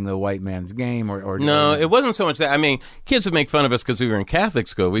playing the white man's game or No, it wasn't so much that. I mean, kids would make fun of us because we were in Catholic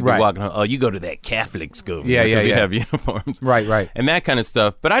school. We'd be walking home, oh, you go to that Catholic school. Yeah, yeah, we yeah. have uniforms. Right. And that kind of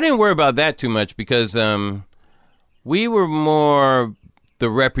stuff. But I didn't worry about that too much because we were more the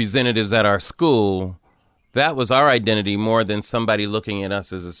representatives at our school. That was our identity more than somebody looking at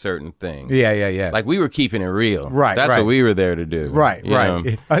us as a certain thing. Yeah. Like we were keeping it real. Right. That's what we were there to do. Right. You know?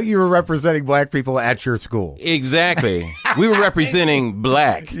 You were representing black people at your school. Exactly. We were representing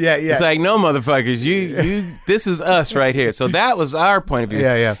black. Yeah. It's like, no, motherfuckers, you. This is us right here. So that was our point of view.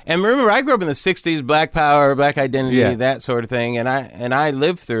 Yeah. And remember, I grew up in the '60s, Black Power, Black Identity, that sort of thing, and I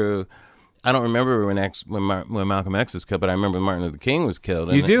lived through. I don't remember when Malcolm X was killed, but I remember Martin Luther King was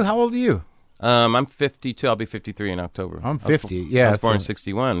killed. You do? How old are you? I'm 52. I'll be 53 in October. I'm 50. Yeah. I was born in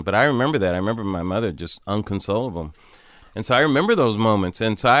 61. But I remember that. I remember my mother just unconsolable. And so I remember those moments.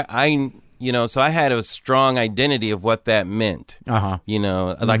 And so I had a strong identity of what that meant. Uh-huh. You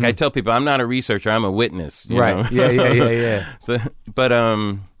know, like I tell people, I'm not a researcher. I'm a witness. You know? Yeah. So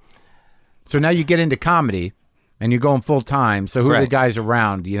now you get into comedy and you're going full time. So who are the guys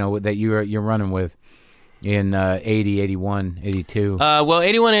around, you know, that you're running with? In 80, 81, 82? Well,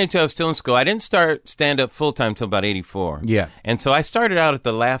 81, 82, I was still in school. I didn't start stand-up full-time until about 84. Yeah. And so I started out at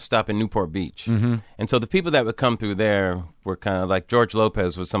the Laugh Stop in Newport Beach. Mm-hmm. And so the people that would come through there were kind of like George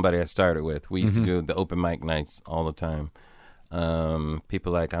Lopez was somebody I started with. We used to do the open mic nights all the time.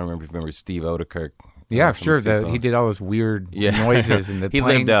 People like, I don't remember Steve Odekirk. Yeah, sure. He did all those weird noises and the he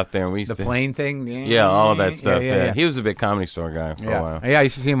plane, lived out there. And we used the plane thing. Yeah, all of that stuff. Yeah. He was a big Comedy Store guy for a while. Yeah, I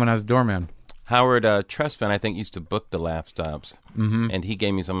used to see him when I was a doorman. Howard Trustman, I think, used to book the Laugh Stops, and he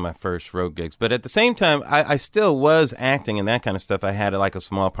gave me some of my first road gigs. But at the same time, I still was acting and that kind of stuff. I had like a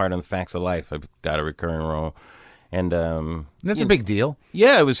small part in The Facts of Life. I got a recurring role, and that's a big deal.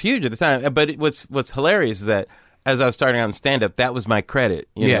 Yeah, it was huge at the time. But what's hilarious is that as I was starting out in stand-up, that was my credit.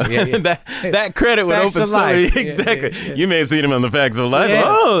 You know? that credit would open so many. Exactly. Yeah. You may have seen him on The Facts of Life. Yeah.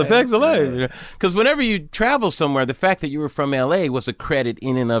 Oh, The Facts of Life. Because whenever you travel somewhere, the fact that you were from L.A. was a credit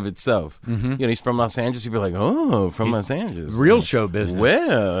in and of itself. Mm-hmm. You know, he's from Los Angeles. You'd be like, oh, from Los Angeles. Real show business.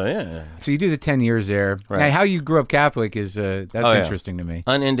 Well, yeah. So you do the 10 years there. Right. Now, how you grew up Catholic is that's interesting to me.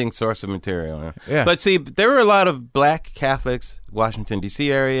 Unending source of material. Yeah. But see, there were a lot of black Catholics, Washington,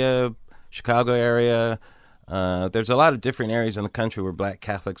 D.C. area, Chicago area. There's a lot of different areas in the country where black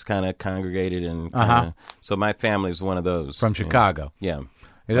Catholics kind of congregated, and so my family is one of those. From Chicago. Yeah.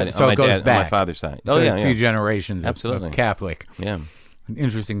 So it goes back. On my father's side. So a few generations of Catholic. Yeah.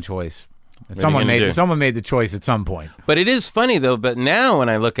 Interesting choice. Someone made the choice at some point. But it is funny, though, but now when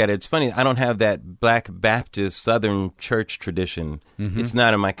I look at it, it's funny. I don't have that black Baptist Southern church tradition. Mm-hmm. It's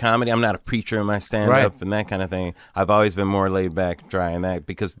not in my comedy. I'm not a preacher in my stand-up and that kind of thing. I've always been more laid back, dry, and that,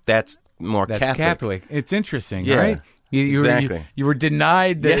 because that's more Catholic. It's interesting, right? You were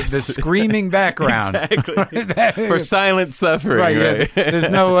denied the screaming background. Exactly. For silent suffering. Right. Yeah.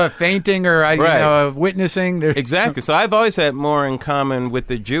 There's no fainting or witnessing. Exactly. So I've always had more in common with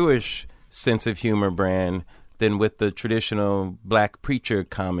the Jewish sense of humor brand than with the traditional black preacher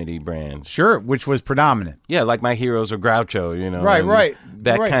comedy brand. Sure, which was predominant. Yeah, like my heroes are Groucho, you know. Right.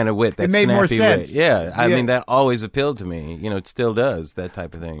 That kind of wit. That it made more sense. Wit. Yeah, I mean, that always appealed to me. You know, it still does, that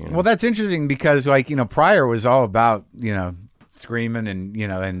type of thing. You know? Well, that's interesting because, Pryor was all about, screaming and,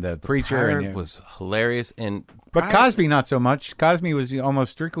 and the preacher. Pryor was hilarious. But Cosby, not so much. Cosby was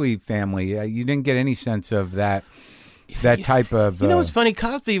almost strictly family. You didn't get any sense of that type of... You know what's funny?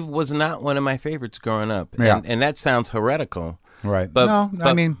 Cosby was not one of my favorites growing up. And that sounds heretical. Right.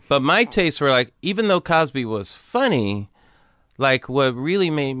 But my tastes were like, even though Cosby was funny, like what really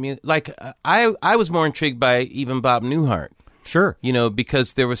made me... Like, I was more intrigued by even Bob Newhart. Sure.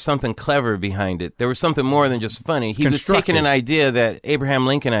 Because there was something clever behind it. There was something more than just funny. He was taking an idea, that Abraham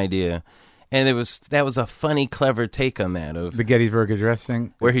Lincoln idea, and that was a funny, clever take on that of the Gettysburg Address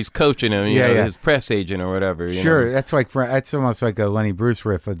thing, where he's coaching him, his press agent or whatever. Sure, that's almost like a Lenny Bruce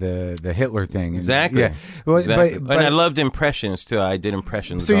riff of the Hitler thing. Exactly. Yeah. Well, exactly. But I loved impressions too. I did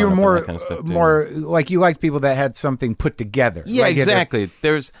impressions. So you're more that kind of stuff too. More like you liked people that had something put together. Yeah, exactly.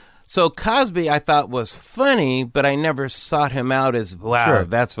 So Cosby, I thought was funny, but I never sought him out as, wow,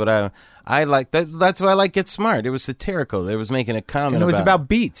 that's what I I like that. That's why I like Get Smart. It was satirical. It was making a comment. And it was about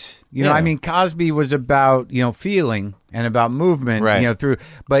beats. You know, I mean, Cosby was about, feeling and about movement, right.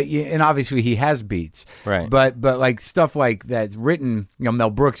 and obviously he has beats. Right. But like stuff like that's written, Mel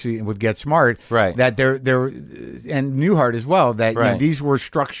Brooks with Get Smart. Right. That there and Newhart as well, that these were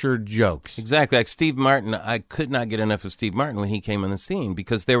structured jokes. Exactly. Like Steve Martin, I could not get enough of Steve Martin when he came on the scene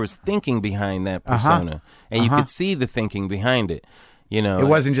because there was thinking behind that persona. And you could see the thinking behind it. It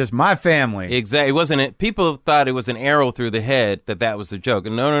wasn't just my family. Exactly. It wasn't. People thought it was an arrow through the head. That was the joke.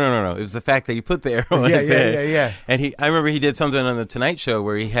 No. It was the fact that he put the arrow in his head. Yeah. And I remember he did something on the Tonight Show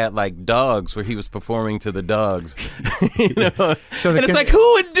where he had like dogs, where he was performing to the dogs. So and it's like,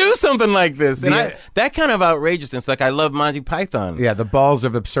 who would do something like this? And that kind of outrageousness. Like I love Monty Python. Yeah, the balls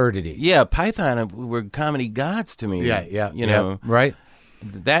of absurdity. Yeah, Python were comedy gods to me. Yeah. Right.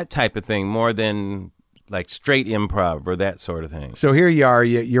 That type of thing more than like straight improv or that sort of thing. So here you are,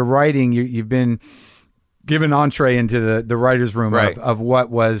 you're writing, you've been given entree into the writer's room of what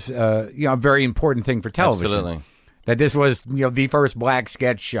was a very important thing for television. Absolutely. That this was, the first black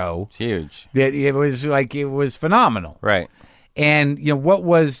sketch show. It's huge. That it was phenomenal. Right. And,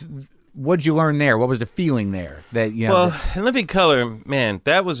 what'd you learn there? What was the feeling there? Well, in Living Color, man,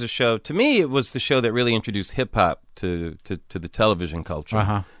 that was a show, to me, it was the show that really introduced hip-hop to the television culture.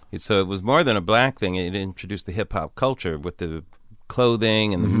 Uh-huh. So it was more than a black thing. It introduced the hip-hop culture with the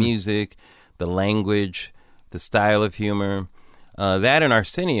clothing and the music, the language, the style of humor. That and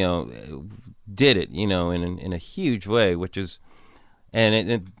Arsenio did it, in a huge way, which is...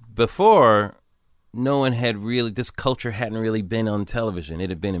 And before, no one had really... This culture hadn't really been on television. It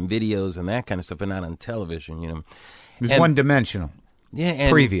had been in videos and that kind of stuff, but not on television, It was one-dimensional. Yeah.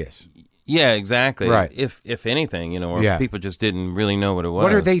 And, previous. Yeah, exactly. Right. If anything, or people just didn't really know what it was.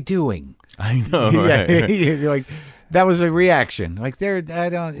 What are they doing? I know. Right. You're like, that was a reaction. Like Why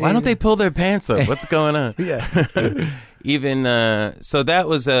don't they pull their pants up? What's going on? Even so, that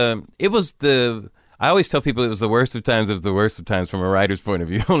was it was the. I always tell people it was the worst of times. It was the worst of times from a writer's point of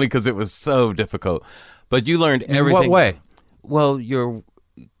view, only because it was so difficult. But you learned everything. In what way? Well,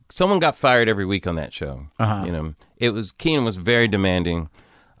 someone got fired every week on that show. Uh-huh. Keenan was very demanding.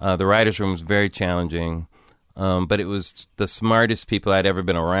 The writer's room was very challenging, but it was the smartest people I'd ever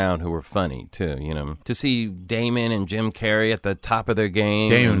been around who were funny, too, To see Damon and Jim Carrey at the top of their game.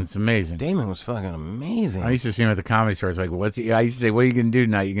 Damon's amazing. Damon was fucking amazing. I used to see him at the Comedy Store. It's like, I used to say, what are you going to do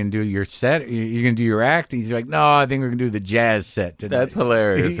tonight? You going to do your set? You going to do your act? And he's like, no, I think we're going to do the jazz set today. That's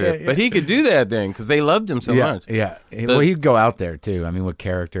hilarious. But he could do that then because they loved him so much. Yeah. Well, he'd go out there, too. I mean, with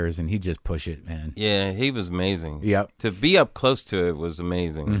characters, and he'd just push it, man. Yeah, he was amazing. Yep. To be up close to it was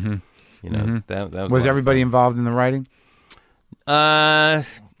amazing. Mm-hmm. That was. Was everybody involved in the writing? A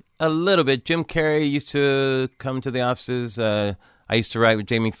little bit. Jim Carrey used to come to the offices. I used to write with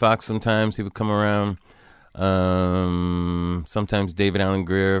Jamie Foxx sometimes. He would come around. Sometimes David Alan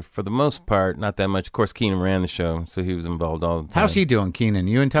Grier. For the most part, not that much. Of course, Keenan ran the show, so he was involved all the time. How's he doing, Keenan?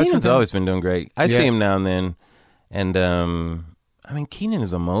 You in touch with him? Keenan's always been doing great. I see him now and then. And, Keenan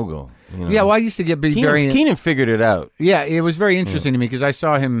is a mogul. Yeah, well, I used to Keenan figured it out. Yeah, it was very interesting to me because I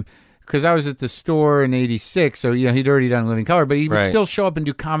saw him... Because I was at the store in '86, so he'd already done Living Color, but he would still show up and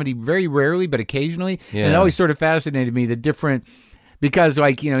do comedy very rarely, but occasionally. Yeah. And it always sort of fascinated me, the different, because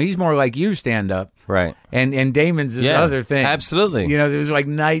he's more like you stand up, right? And Damon's this other thing, absolutely. There was like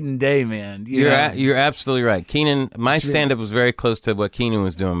night and day, man. You're absolutely right. Keenan, my stand up was very close to what Keenan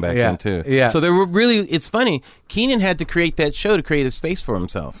was doing back then too. Yeah. So there were it's funny. Keenan had to create that show to create a space for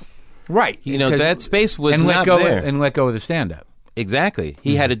himself, right? That space was not there, and let go of the stand up. Exactly.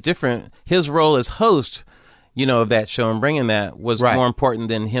 He had his role as host, of that show and bringing that was more important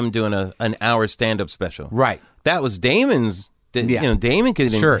than him doing an hour stand-up special. Right. That was Damon's, Damon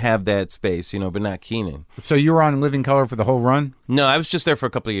could have that space, but not Keenan. So you were on Living Color for the whole run? No, I was just there for a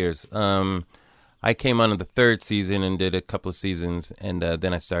couple of years. I came on in the third season and did a couple of seasons, and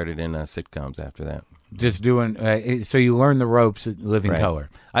then I started in sitcoms after that. Just doing, so you learned the ropes at Living Color.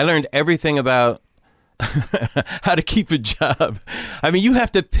 I learned everything about how to keep a job. I mean, you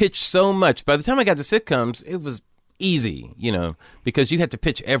have to pitch so much. By the time I got to sitcoms, it was easy, because you had to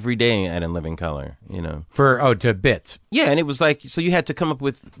pitch every day at In Living Color, to bits. Yeah, and it was like, so you had to come up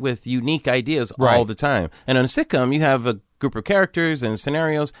with unique ideas all the time. And on a sitcom, you have a group of characters and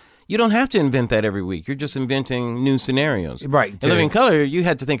scenarios. You don't have to invent that every week. You're just inventing new scenarios. Right. In Living Color, you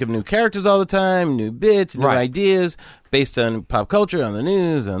had to think of new characters all the time, new bits, new ideas based on pop culture, on the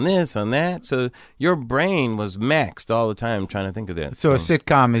news, on this, on that. So your brain was maxed all the time trying to think of that. So a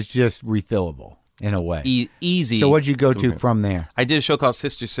sitcom is just refillable in a way. Easy. So what'd you go to from there? I did a show called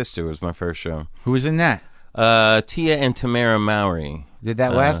Sister Sister was my first show. Who was in that? Tia and Tamara Mowry. Did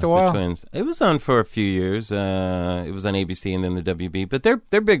that last a while? The Twins. It was on for a few years. It was on ABC and then the WB. But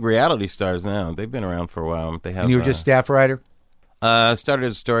they're big reality stars now. They've been around for a while. They have. And you were just staff writer? Started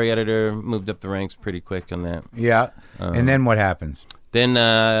as story editor, moved up the ranks pretty quick on that. Yeah. And then what happens? Then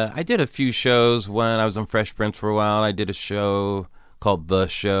I did a few shows. When I was on Fresh Prince for a while, I did a show called The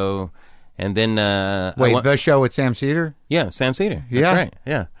Show. And then The Show with Sam Cedar? Yeah, Sam Cedar. That's right.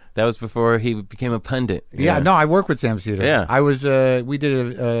 Yeah. That was before he became a pundit. Yeah, no, I work with Sam Cedar. Yeah. I was we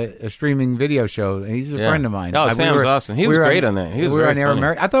did a streaming video show. He's a friend of mine. Oh, Sam's awesome. He was great on that. He was very funny.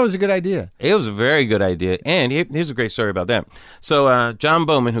 I thought it was a good idea. It was a very good idea. And here's a great story about that. So John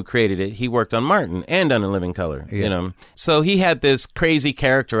Bowman, who created it, he worked on Martin and on In Living Color. Yeah. You know, so he had this crazy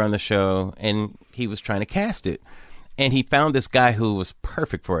character on the show, and he was trying to cast it. And he found this guy who was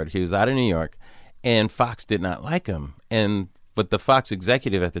perfect for it. He was out of New York, and Fox did not like him. But the Fox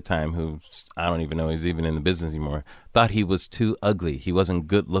executive at the time, who I don't even know he's even in the business anymore, thought he was too ugly. He wasn't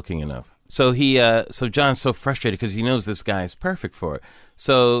good looking enough. So so John's so frustrated because he knows this guy is perfect for it.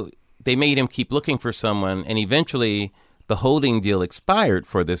 So they made him keep looking for someone, and eventually the holding deal expired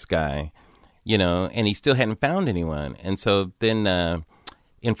for this guy, you know, and he still hadn't found anyone. And so then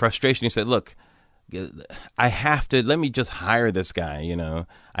in frustration, he said, look, I have to, let me just hire this guy, you know.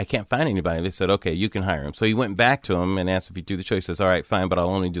 I can't find anybody. They said, okay, you can hire him. So he went back to him and asked if he'd do the show. He says, all right, fine, but I'll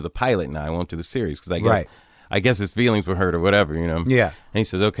only do the pilot now. I won't do the series because I guess his feelings were hurt or whatever, you know. Yeah. And he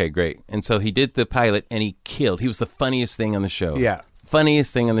says, okay, great. And so he did the pilot and he killed. He was the funniest thing on the show. Yeah.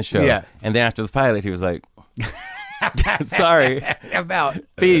 Funniest thing on the show. Yeah. And then after the pilot, he was like, sorry. About.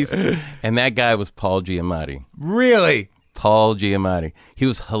 Peace. And that guy was Paul Giamatti. Really? Paul Giamatti. He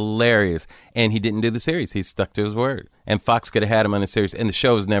was hilarious, and he didn't do the series. He stuck to his word. And Fox could have had him on the series, and the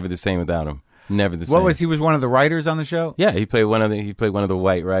show was never the same without him. Never the same. He was one of the writers on the show? Yeah, he played one of the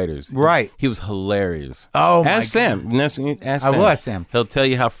white writers. Right. He was hilarious. Oh, ask Sam. Ask Sam. I will ask Sam. He'll tell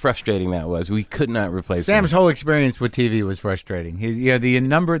you how frustrating that was. We could not replace Sam's him. whole experience with TV was frustrating. The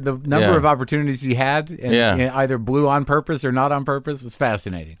number of opportunities he had, and either blew on purpose or not on purpose, was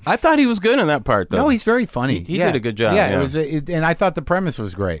fascinating. I thought he was good in that part, though. No, he's very funny. He did a good job. Yeah, it was, and I thought the premise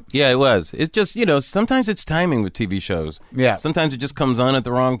was great. Yeah, it was. It's just, you know, sometimes it's timing with TV shows. Yeah. Sometimes it just comes on at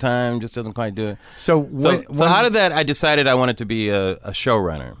the wrong time, just doesn't quite do it. So how did that? I decided I wanted to be a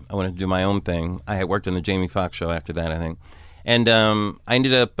showrunner. I wanted to do my own thing. I had worked on the Jamie Foxx show after that, I think. And I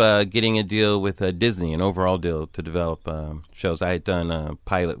ended up getting a deal with Disney, an overall deal to develop shows. I had done a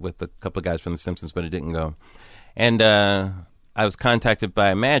pilot with a couple of guys from The Simpsons, but it didn't go. And I was contacted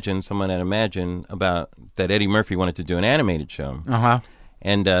by someone at Imagine, about that Eddie Murphy wanted to do an animated show. Uh-huh.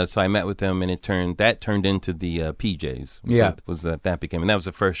 And so I met with them, and that turned into the PJs. Yeah, that became, and that was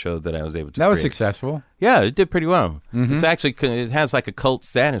the first show that I was able to. That was create. successful. Yeah, it did pretty well. Mm-hmm. It has like a cult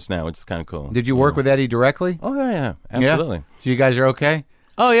status now, which is kind of cool. Did you work with Eddie directly? Oh yeah, absolutely. Yeah? So you guys are okay?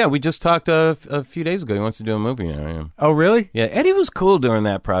 Oh yeah, we just talked a few days ago. He wants to do a movie now. Yeah. Oh really? Yeah, Eddie was cool during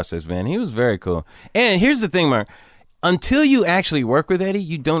that process, man. He was very cool. And here's the thing, Mark. Until you actually work with Eddie,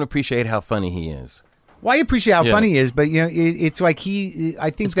 you don't appreciate how funny he is. Well, I appreciate how funny he is, but you know, it's like I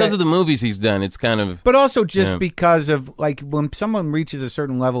think it's because of the movies he's done. It's kind of, but also just because of like when someone reaches a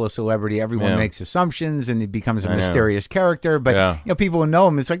certain level of celebrity, everyone makes assumptions and he becomes a mysterious character. But you know, people who know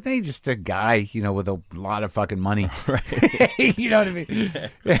him, it's like they're just a guy, you know, with a lot of fucking money. Right. You know what I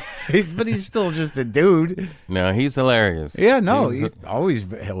mean? But he's still just a dude. No, he's hilarious. Yeah, no, he's always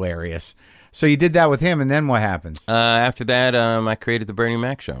hilarious. So you did that with him, and then what happens? After that, I created the Bernie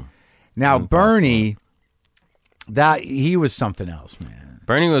Mac show. Now, Bernie. That he was something else, man.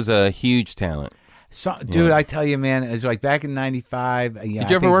 Bernie was a huge talent. Dude, I tell you, man, it's like back in '95. Did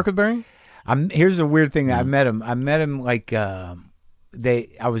you ever work with Bernie? Here's the weird thing. I met him like I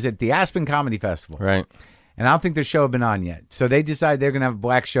was at the Aspen Comedy Festival, right? And I don't think the show had been on yet. So they decided they're gonna have a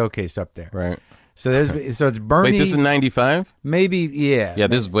black showcase up there, right? So it's Bernie. Wait, this is '95? Maybe, yeah. Yeah,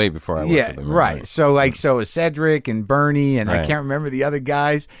 this is way before I worked with him. Right. So it was Cedric and Bernie, and I can't remember the other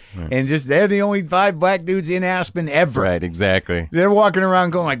guys, and just they're the only 5 black dudes in Aspen ever. Right, exactly. They're walking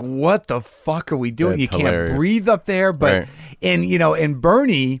around going like, "What the fuck are we doing? That's you hilarious. Can't breathe up there." But and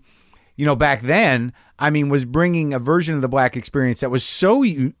Bernie, you know, back then, I mean, was bringing a version of the black experience that was so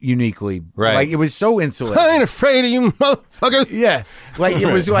uniquely, like it was so insulated. I ain't afraid of you, motherfucker. Yeah, like it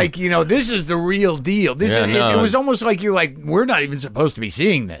was like, you know, this is the real deal. It was almost like you're like, we're not even supposed to be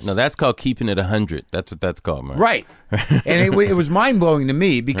seeing this. No, that's called keeping it 100. That's what that's called, Mark. Right. And it was mind blowing to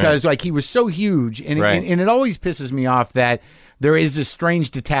me because like he was so huge, and it always pisses me off that there is this strange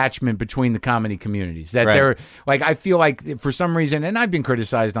detachment between the comedy communities that they're like, I feel like for some reason, and I've been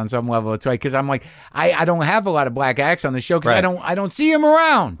criticized on some level, it's like, because I'm like, I don't have a lot of black acts on the show because I don't see them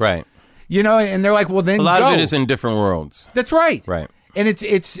around. Right. You know, and they're like, well, then a lot of it is in different worlds. That's right. Right. And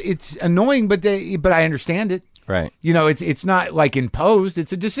it's annoying, but I understand it. Right. You know, it's not like imposed.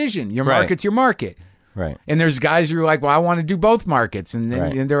 It's a decision. Your market's your market. Right. And there's guys who are like, well, I want to do both markets. And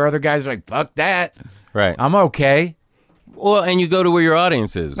then and there are other guys who are like, fuck that. Right. I'm okay. Well, and you go to where your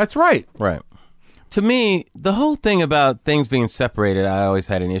audience is. That's right. Right. To me, the whole thing about things being separated, I always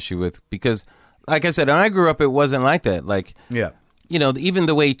had an issue with because, like I said, when I grew up, it wasn't like that. Like, you know, even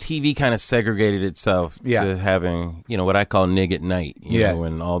the way TV kind of segregated itself to having, you know, what I call Nig at Night, you know,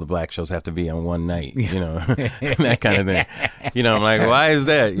 when all the black shows have to be on one night, you know, and that kind of thing. You know, I'm like, why is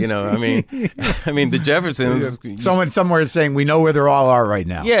that? You know, I mean, the Jeffersons. Someone somewhere is saying, we know where they all are right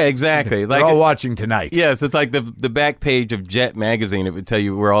now. Yeah, exactly. They're all watching tonight. Yes, it's like the back page of Jet magazine. It would tell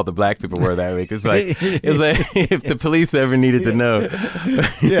you where all the black people were that week. It's like if the police ever needed to know,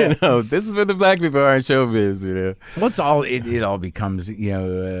 you know, this is where the black people are in showbiz. You know, what's all it all becomes, you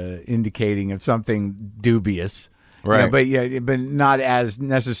know, indicating of something dubious, right? You know, but not as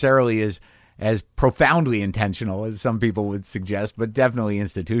necessarily as profoundly intentional as some people would suggest, but definitely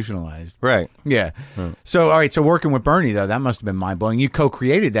institutionalized. Right. Yeah. So, all right. So working with Bernie, though, that must have been mind blowing. You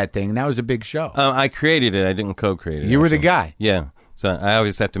co-created that thing, and that was a big show. I created it. I didn't co-create it. You were the guy. Yeah. So I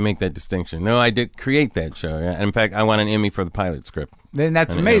always have to make that distinction. No, I did create that show. And in fact, I won an Emmy for the pilot script. Then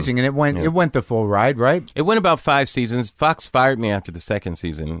that's amazing, and it went the full ride, right? It went about 5 seasons. Fox fired me after the second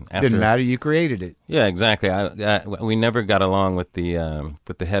season. Didn't matter. You created it. Yeah, exactly. We never got along with the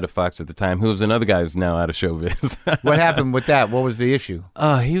head of Fox at the time, who was another guy who's now out of showbiz. What happened with that? What was the issue?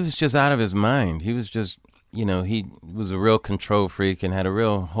 He was just out of his mind. He was just, you know, he was a real control freak and had a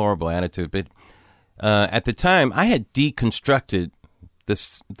real horrible attitude. But at the time, I had deconstructed the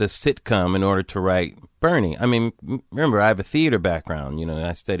sitcom in order to write Bernie. I mean, remember, I have a theater background. You know,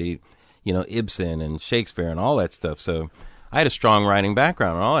 I studied, you know, Ibsen and Shakespeare and all that stuff. So I had a strong writing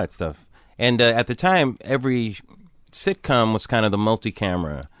background and all that stuff. And at the time, every sitcom was kind of the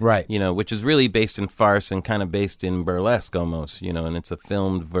multi-camera, right? You know, which is really based in farce and kind of based in burlesque almost. You know, and it's a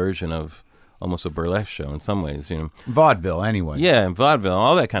filmed version of almost a burlesque show in some ways. You know, vaudeville anyway. Yeah, vaudeville,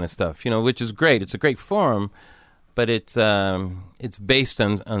 all that kind of stuff. You know, which is great. It's a great form. But it's based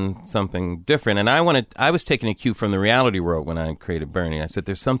on something different, and I was taking a cue from the reality world when I created Bernie. I said,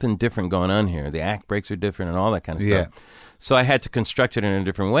 "There's something different going on here. The act breaks are different, and all that kind of stuff." So I had to construct it in a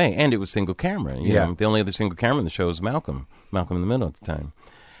different way, and it was single camera. You know, the only other single camera in the show was Malcolm in the Middle at the time,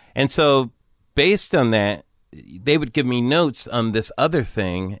 and so based on that, they would give me notes on this other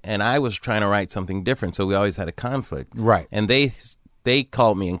thing, and I was trying to write something different. So we always had a conflict, right? And they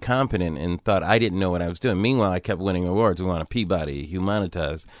called me incompetent and thought I didn't know what I was doing. Meanwhile, I kept winning awards. We won a Peabody,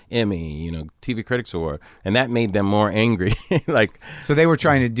 Humanitas, Emmy, you know, TV Critics Award, and that made them more angry. So they were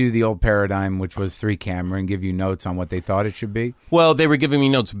trying to do the old paradigm, which was 3-camera, and give you notes on what they thought it should be. Well, they were giving me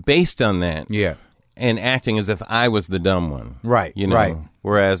notes based on that. Yeah. And acting as if I was the dumb one. Right. You know? Right.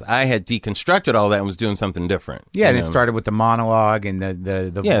 Whereas I had deconstructed all that and was doing something different. Yeah, and it started with the monologue and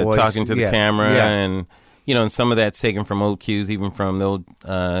the voice. Talking to the camera and. You know, and some of that's taken from old cues, even from the old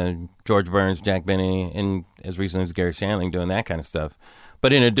George Burns, Jack Benny, and as recently as Gary Shandling doing that kind of stuff,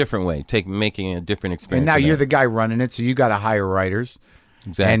 but in a different way, making a different experience. And now you're the guy running it, so you got to hire writers.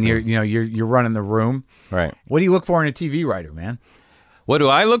 Exactly. And you're running the room. Right. What do you look for in a TV writer, man? What do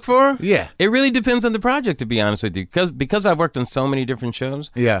I look for? Yeah. It really depends on the project, to be honest with you, because I've worked on so many different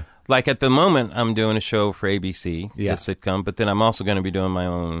shows. Yeah. Like at the moment, I'm doing a show for ABC, a sitcom, but then I'm also going to be doing my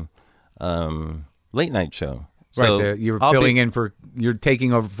own late night show. So right, you're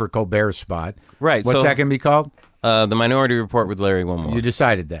taking over for Colbert's spot. Right. What's that going to be called? The Minority Report with Larry Wilmore. You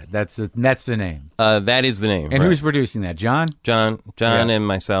decided that. That's the name. That is the name. And who's producing that? John? John and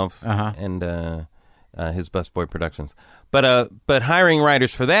myself and his Busboy Productions. But hiring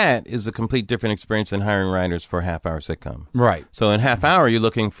writers for that is a complete different experience than hiring writers for a half-hour sitcom. Right. So in half-hour, you're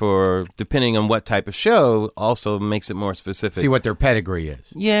looking for, depending on what type of show, also makes it more specific. See what their pedigree is.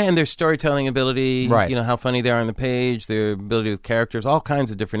 Yeah, and their storytelling ability, right. You know, how funny they are on the page, their ability with characters, all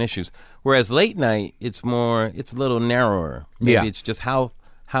kinds of different issues. Whereas late night, it's a little narrower. Maybe it's just how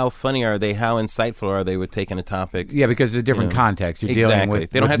funny are they? How insightful are they with taking a topic? Yeah, because it's a different context. You're dealing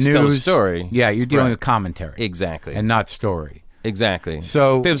with they don't have news. To tell a story. Yeah, you're dealing with commentary. Exactly. And not story. Exactly.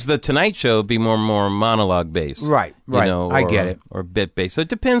 So if it was the Tonight Show, it'd be more monologue based. Right. You know, I get it. Or bit based. So it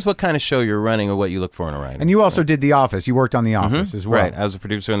depends what kind of show you're running or what you look for in a writer. And you also did The Office. You worked on The Office as well. Right. I was a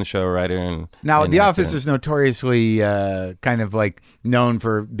producer on the show, a writer, and now The Office is notoriously kind of like known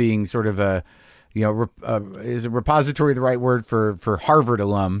for being sort of a is a repository the right word for Harvard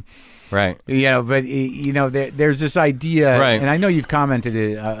alum? Right. But there's this idea, right. and I know you've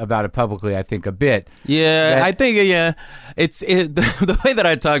commented about it publicly, I think, a bit. Yeah, I think, the way that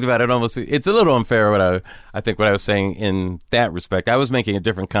I talked about it, it's a little unfair what I was saying in that respect. I was making a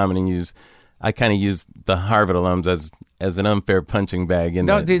different comment and I kind of used the Harvard alums as an unfair punching bag.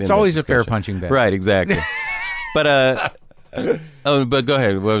 It's always a fair punching bag. Right, exactly. But but go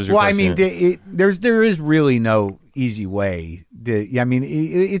ahead. What was your question? I mean, there is really no easy way.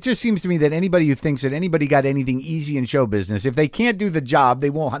 It just seems to me that anybody who thinks that anybody got anything easy in show business, if they can't do the job,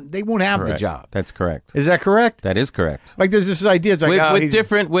 they won't have correct. the job. That's correct. Is that correct? That is correct. Like there's this idea, it's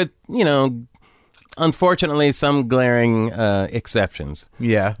like unfortunately, some glaring exceptions.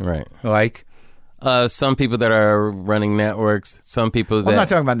 Yeah. Right. Like. Some people that are running networks, some people that... I'm not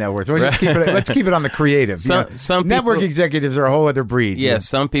talking about networks. Let's keep it on the creative. Some network executives are a whole other breed. Yes,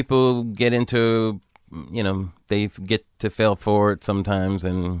 some people get into, they get to fail for it sometimes.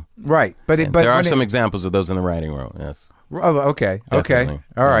 Right. But there are some examples of those in the writing world, yes. Oh, okay. Definitely. Okay.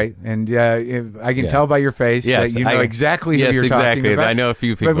 All right. And I can tell by your face that you know exactly who you're talking about. I know a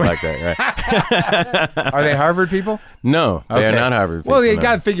few people like that, right? Are they Harvard people? No, they are not Harvard people. Well, you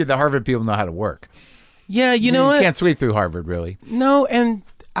got to figure the Harvard people know how to work. Yeah, you know what? You can't sweep through Harvard, really. No, and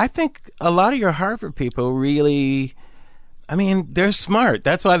I think a lot of your Harvard people really... I mean, they're smart.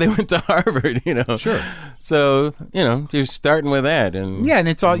 That's why they went to Harvard, Sure. So, you're starting with that. And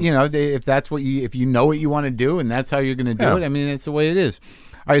it's all, if that's if you know what you want to do and that's how you're going to do it, I mean, that's the way it is.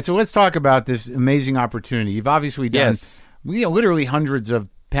 All right, so let's talk about this amazing opportunity. You've obviously done literally hundreds of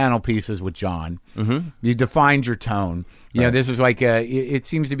panel pieces with John. Mm-hmm. You defined your tone. This is like, it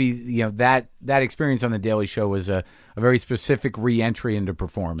seems to be, that experience on The Daily Show was a very specific re-entry into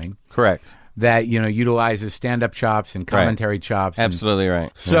performing. Correct. That utilizes stand-up chops and commentary chops. Absolutely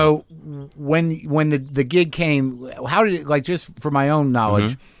right. So when the gig came, how did it, just for my own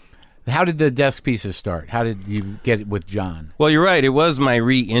knowledge, how did the desk pieces start? How did you get it with John? Well, you're right. It was my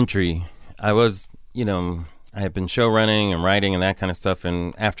re-entry. I was, I had been show running and writing and that kind of stuff.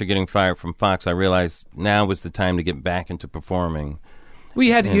 And after getting fired from Fox, I realized now was the time to get back into performing. Well,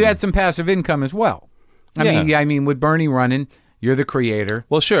 you had some passive income as well. I mean, with Bernie running. You're the creator.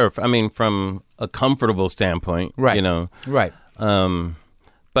 Well, sure. I mean, from a comfortable standpoint, right? Right.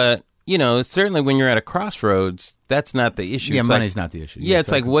 But certainly when you're at a crossroads, that's not the issue. Yeah, money's not the issue. Yeah, it's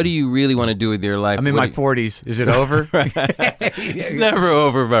like, what do you really want to do with your life? I'm in my 40s. Is it over? It's never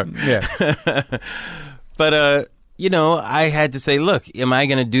over, but yeah. But I had to say, look, am I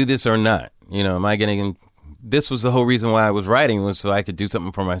going to do this or not? Am I going to? This was the whole reason why I was writing, was so I could do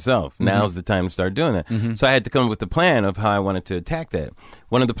something for myself. Mm-hmm. Now's the time to start doing that. Mm-hmm. So I had to come up with a plan of how I wanted to attack that.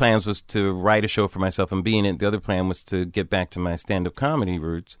 One of the plans was to write a show for myself and be in it. The other plan was to get back to my stand-up comedy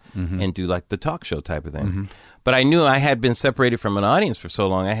roots and do like the talk show type of thing. Mm-hmm. But I knew I had been separated from an audience for so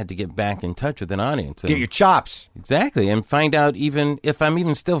long, I had to get back in touch with an audience. Get your chops. Exactly. And find out even if I'm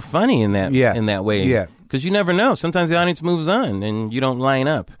even still funny in that way. Yeah. Because you never know. Sometimes the audience moves on and you don't line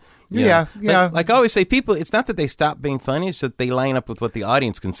up. Yeah. Like I always say, people, it's not that they stop being funny, it's that they line up with what the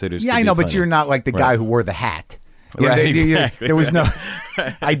audience considers to be I know, funny. but you're not like the guy who wore the hat. Exactly. There was no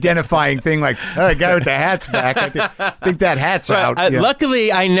identifying thing like, the guy with the hat's back. I think that hat's out.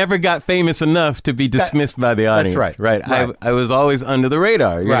 Luckily, I never got famous enough to be dismissed by the audience. That's right. I was always under the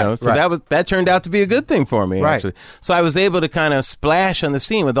radar, you know. So that turned out to be a good thing for me, actually. So I was able to kind of splash on the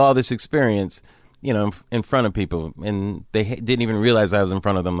scene with all this experience, in front of people, and they didn't even realize I was in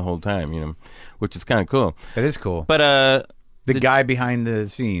front of them the whole time, which is kind of cool. That is cool. But the guy behind the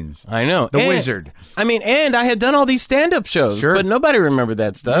scenes. I know. The wizard. I mean, and I had done all these stand-up shows, but nobody remembered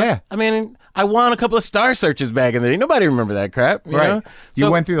that stuff. Yeah. I mean, I won a couple of Star Searches back in the day. Nobody remembered that crap, you know? So,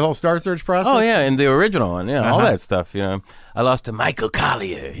 you went through the whole Star Search process? Oh, yeah, and the original one, all that stuff, I lost to Michael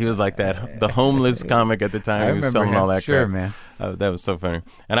Collier. He was like the homeless comic at the time. He was selling all that crap. Man. That was so funny.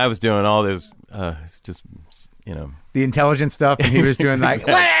 And I was doing all this, it's just, the intelligent stuff, and he was doing like,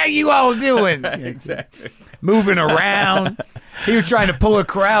 what are you all doing? Exactly. Moving around. He was trying to pull a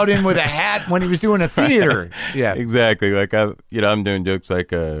crowd in with a hat when he was doing a theater. Yeah. Exactly. Like, I'm doing jokes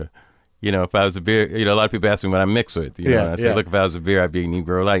like, if I was a beer, a lot of people ask me what I mix with. I say, look, if I was a beer, I'd be a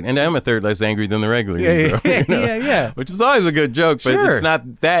Negro Light. And I'm a third less angry than the regular Negro. Yeah. Which was always a good joke, but it's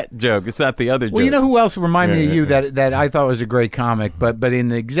not that joke. It's not the other joke. Well, you know who else reminded me of you that I thought was a great comic, but in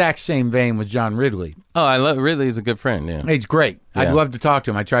the exact same vein was John Ridley. Oh, I love Ridley. He's a good friend. Yeah, He's great. Yeah. I'd love to talk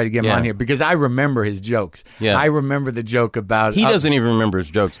to him. I tried to get him Yeah. on here because I remember his jokes. Yeah. I remember the joke about he doesn't even remember his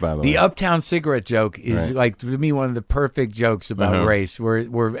jokes, by the way. the Uptown Cigarette joke is Right. like to me one of the perfect jokes about race. Where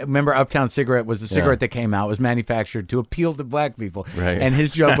remember Uptown Cigarette was the cigarette that came out, was manufactured to appeal to black people, Right. and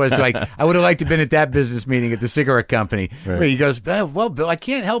his joke was like, I would have liked to have been at that business meeting at the cigarette company Right. where he goes, well, Bill, I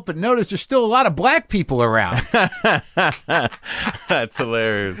can't help but notice there's still a lot of black people around. That's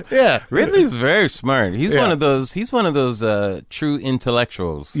hilarious. Yeah. Ridley's very smart. He's Yeah. one of those. He's one of those true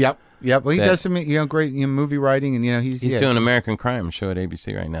intellectuals. Yep. Well, he That- does some great movie writing, and He's yeah, doing American Crime show at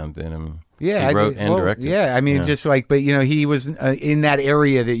ABC right now. That Yeah, he wrote and directed. Yeah, I mean, Yeah. just like, but he was in that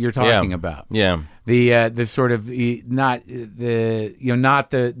area that you're talking Yeah. about. Yeah, The sort of not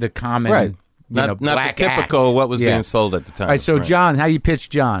the common, right. Not black the typical act. what was Yeah. being sold at the time. All right, so Right. John, how you pitch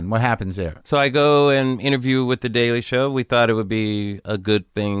John? What happens there? So I go and interview with The Daily Show. We thought it would be a good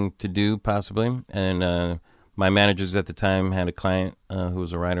thing to do, possibly. And my managers at the time had a client who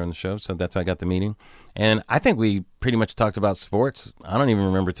was a writer on the show, so that's how I got the meeting. And I think we pretty much talked about sports. I don't even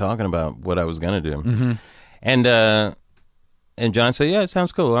remember talking about what I was going to do. Mm-hmm. And John said, yeah, it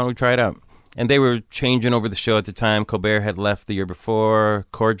sounds cool. Why don't we try it out? And they were changing over the show at the time. Colbert had left the year before.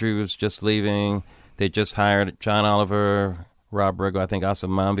 Cordry was just leaving. They just hired John Oliver, Rob Riggle. I think also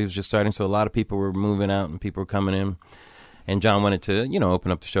Mombi was just starting. So a lot of people were moving out and people were coming in. And John wanted to, open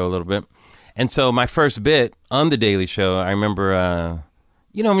up the show a little bit. And so my first bit on The Daily Show, I remember,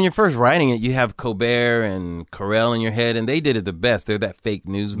 when you're first writing it, you have Colbert and Carell in your head, and they did it the best. They're that fake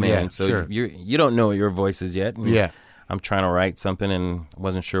newsman. Yeah, so sure. you don't know what your voice is yet. And Yeah. I'm trying to write something and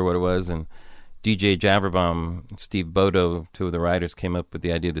wasn't sure what it was. And DJ Javerbaum and Steve Bodo, two of the writers, came up with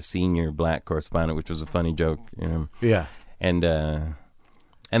the idea of the senior black correspondent, which was a funny joke. Yeah.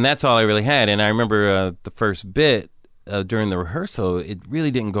 And that's all I really had. And I remember the first bit during the rehearsal, it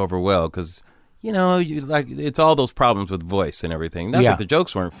really didn't go over well because, it's all those problems with voice and everything. Not Yeah. that the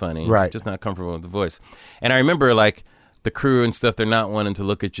jokes weren't funny, Right. just not comfortable with the voice. And I remember the crew and stuff, they're not wanting to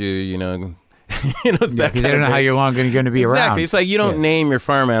look at you, it's that Because they kind don't know of how thing. long you're going to be around. Exactly. It's like you don't name your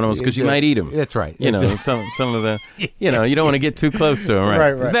farm animals because you might eat them. That's right. Some of the, you don't want to get too close to them, right?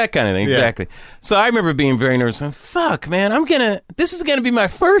 Right. It's that kind of thing. Yeah. Exactly. So I remember being very nervous. Fuck, man, this is going to be my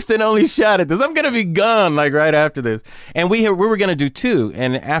first and only shot at this. I'm going to be gone right after this. And we were going to do two.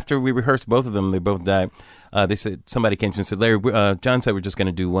 And after we rehearsed both of them, they both died. They said, somebody came to me and said, Larry, John said we're just going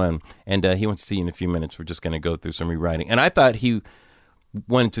to do one. And he wants to see you in a few minutes. We're just going to go through some rewriting. And I thought he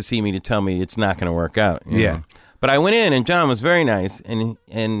wanted to see me to tell me it's not going to work out. you Yeah. know? But I went in and John was very nice.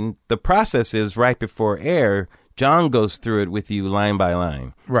 And the process is right before air, John goes through it with you line by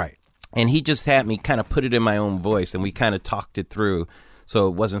line. Right. And he just had me kind of put it in my own voice and we kind of talked it through so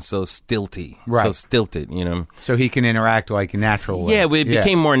it wasn't so stilty. Right. So stilted, So he can interact like a natural way. Yeah, it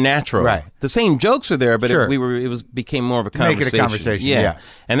became more natural. Right. The same jokes were there, but Sure. it became more of a Make it a conversation. conversation, yeah.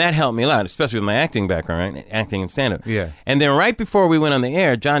 And that helped me a lot, especially with my acting background, right? Acting and stand-up. Yeah. And then right before we went on the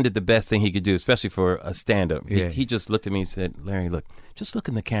air, John did the best thing he could do, especially for a stand-up. Yeah. He just looked at me and said, Larry, look, just look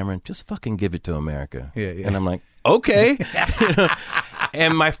in the camera and just fucking give it to America. Yeah. And I'm like, okay.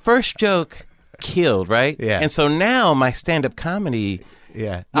 And my first joke killed, right? Yeah. And so now my stand-up comedy...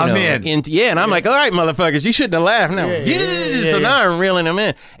 Yeah. you know, I'm in. And I'm like, all right, motherfuckers, you shouldn't have laughed. Now, so now I'm reeling them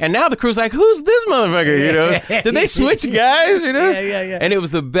in. And now the crew's like, who's this motherfucker? Did they switch guys? Yeah. And it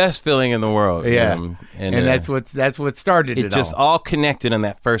was the best feeling in the world. Yeah. And that's what started it it just all connected on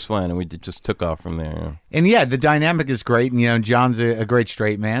that first one, and we just took off from there. And the dynamic is great. And, John's a great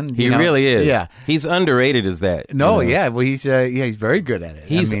straight man. He really is. Yeah. He's underrated as that. No, you know? yeah. Well, he's very good at it.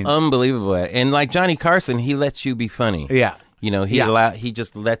 He's unbelievable at it. And like Johnny Carson, he lets you be funny. Yeah. He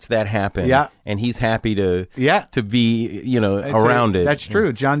just lets that happen. Yeah. And he's happy to be, It's around it. That's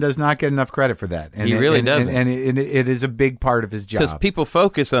true. John does not get enough credit for that. And He really doesn't. And it is a big part of his job. Because people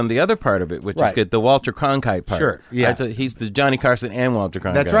focus on the other part of it, which is Right. good, the Walter Cronkite part. Sure, yeah. He's the Johnny Carson and Walter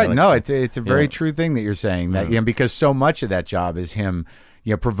Cronkite. That's right. Like, No, it's a very Yeah. true thing that you're saying. That because so much of that job is him,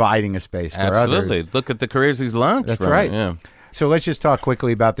 providing a space for absolutely. others. Look at the careers he's launched. That's from. right. Yeah. So let's just talk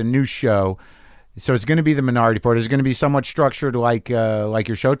quickly about the new show. So it's going to be the Minority Report. Is it going to be somewhat structured like your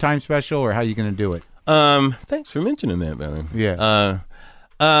Showtime special, or how are you going to do it? Thanks for mentioning that, Barry. Yeah.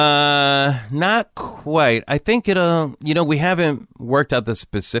 Not quite. I think it'll. We haven't worked out the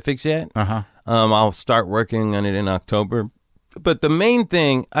specifics yet. Uh-huh. I'll start working on it in October. But the main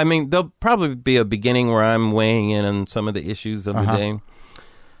thing, there'll probably be a beginning where I'm weighing in on some of the issues of the day,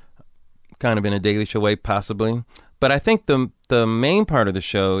 kind of in a Daily Show way, possibly. But I think the main part of the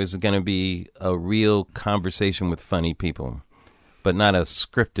show is going to be a real conversation with funny people, but not a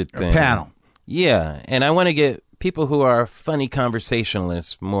scripted thing. A panel. Yeah, and I want to get people who are funny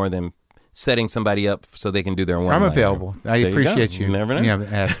conversationalists more than setting somebody up so they can do their one. I'm available. I appreciate you. You never know. Yeah,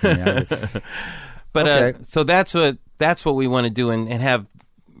 ask me. But Okay. so that's what we want to do, and have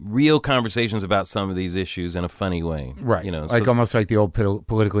real conversations about some of these issues in a funny way. Right. You know, like so- almost like the old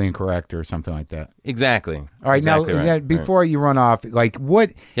politically incorrect or something like that. exactly. All right. Exactly now, right. yeah, before you run off, like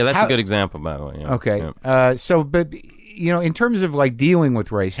what? Yeah, that's how- a good example, by the way. Yeah. Okay. Yeah. So, but you know, in terms of like dealing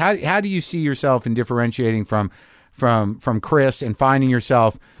with race, how do you see yourself in differentiating from Chris and finding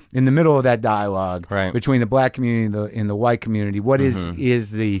yourself in the middle of that dialogue Right. between the black community and the white community? What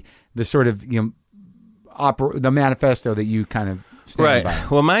is the sort of the manifesto that you kind of stand Right. by?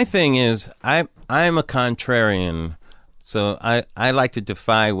 Well, my thing is, I'm a contrarian, so I like to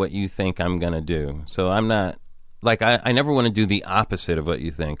defy what you think I'm going to do. So I'm not like I never want to do the opposite of what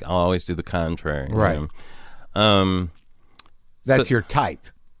you think. I'll always do the contrary. you Right. know? That's so- your type.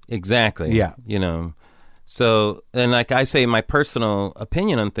 Exactly. Yeah. You know. So, and like I say, my personal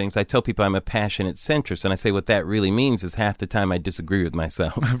opinion on things, I tell people I'm a passionate centrist, and I say what that really means is half the time I disagree with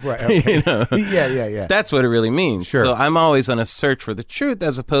myself. Right. Okay. You know? Yeah. That's what it really means. Sure. So I'm always on a search for the truth,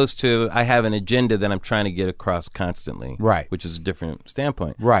 as opposed to I have an agenda that I'm trying to get across constantly. Right. Which is a different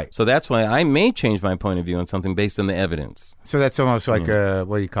standpoint. Right. So that's why I may change my point of view on something based on the evidence. So that's almost like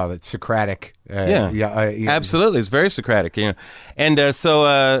what do you call it? Socratic. Yeah. Absolutely. It's very Socratic, you know. And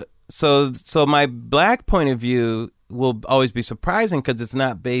so my black point of view will always be surprising because it's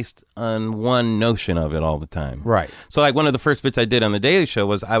not based on one notion of it all the time. Right. So like one of the first bits I did on the Daily Show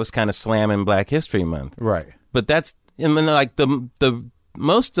was I was kind of slamming Black History Month. Right. But that's, I mean, like the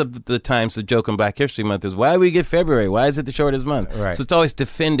most of the times the joke on Black History Month is, why do we get February? Why is it the shortest month? Right. So it's always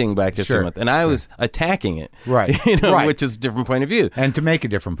defending Black History Sure, Month. And I was attacking it. Right. You know, Right. which is a different point of view. And to make a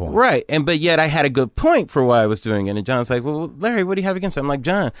different point. Right. But yet I had a good point for why I was doing it. And John's like, well, Larry, what do you have against it? I'm like,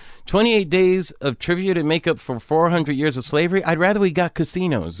 John, 28 days of trivia to make up for 400 years of slavery? I'd rather we got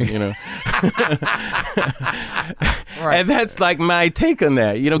casinos, you know. Right. And that's like my take on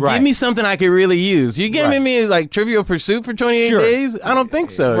that. You know, Right. give me something I can really use. You giving Right. me like Trivial Pursuit for 28 Sure. days? I don't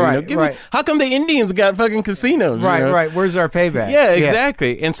think so. Right, You know, give right. me, how come the Indians got fucking casinos? Right, you know? right. Where's our payback? Yeah,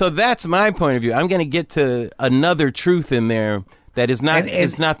 exactly. And so that's my point of view. I'm going to get to another truth in there that is not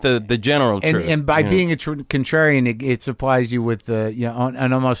is not the general truth. And by you know? being a contrarian, it supplies you with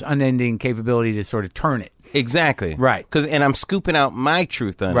an almost unending capability to sort of turn it. Exactly. Right. And I'm scooping out my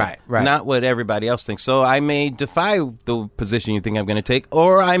truth on Right, it, right. not what everybody else thinks. So I may defy the position you think I'm going to take,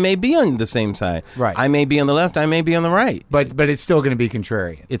 or I may be on the same side. Right. I may be on the left, I may be on the right. But it's still going to be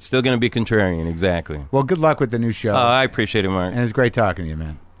contrarian. It's still going to be contrarian, exactly. Well, good luck with the new show. I appreciate it, Mark. And it's great talking to you,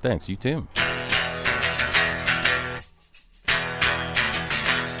 man. Thanks, you too.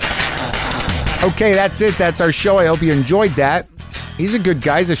 Okay, that's it. That's our show. I hope you enjoyed that. He's a good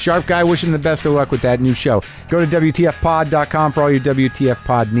guy. He's a sharp guy. Wish him the best of luck with that new show. Go to WTFpod.com for all your WTF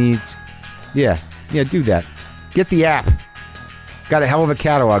pod needs. Yeah, do that. Get the app. Got a hell of a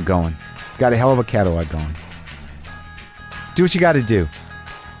catalog going. Do what you got to do.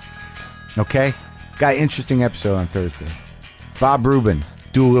 Okay? Got an interesting episode on Thursday. Bob Rubin.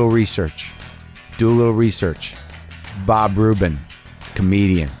 Do a little research. Bob Rubin.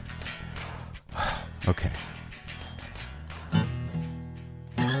 Comedian. Okay.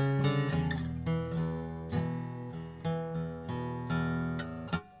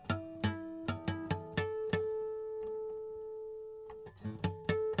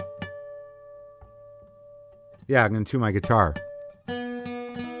 Yeah, I'm going to tune my guitar.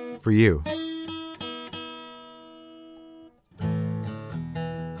 For you.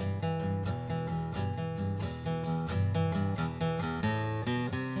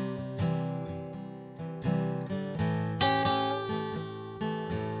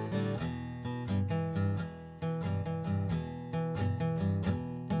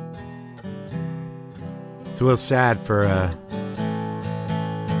 It's a little sad for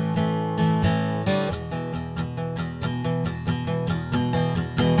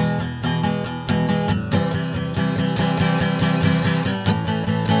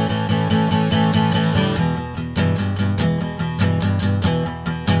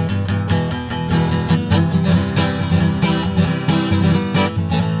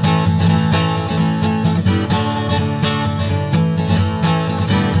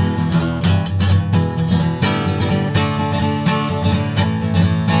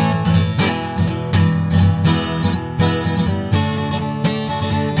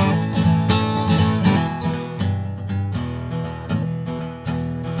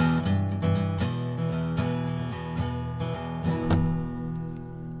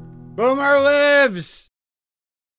Boomer lives!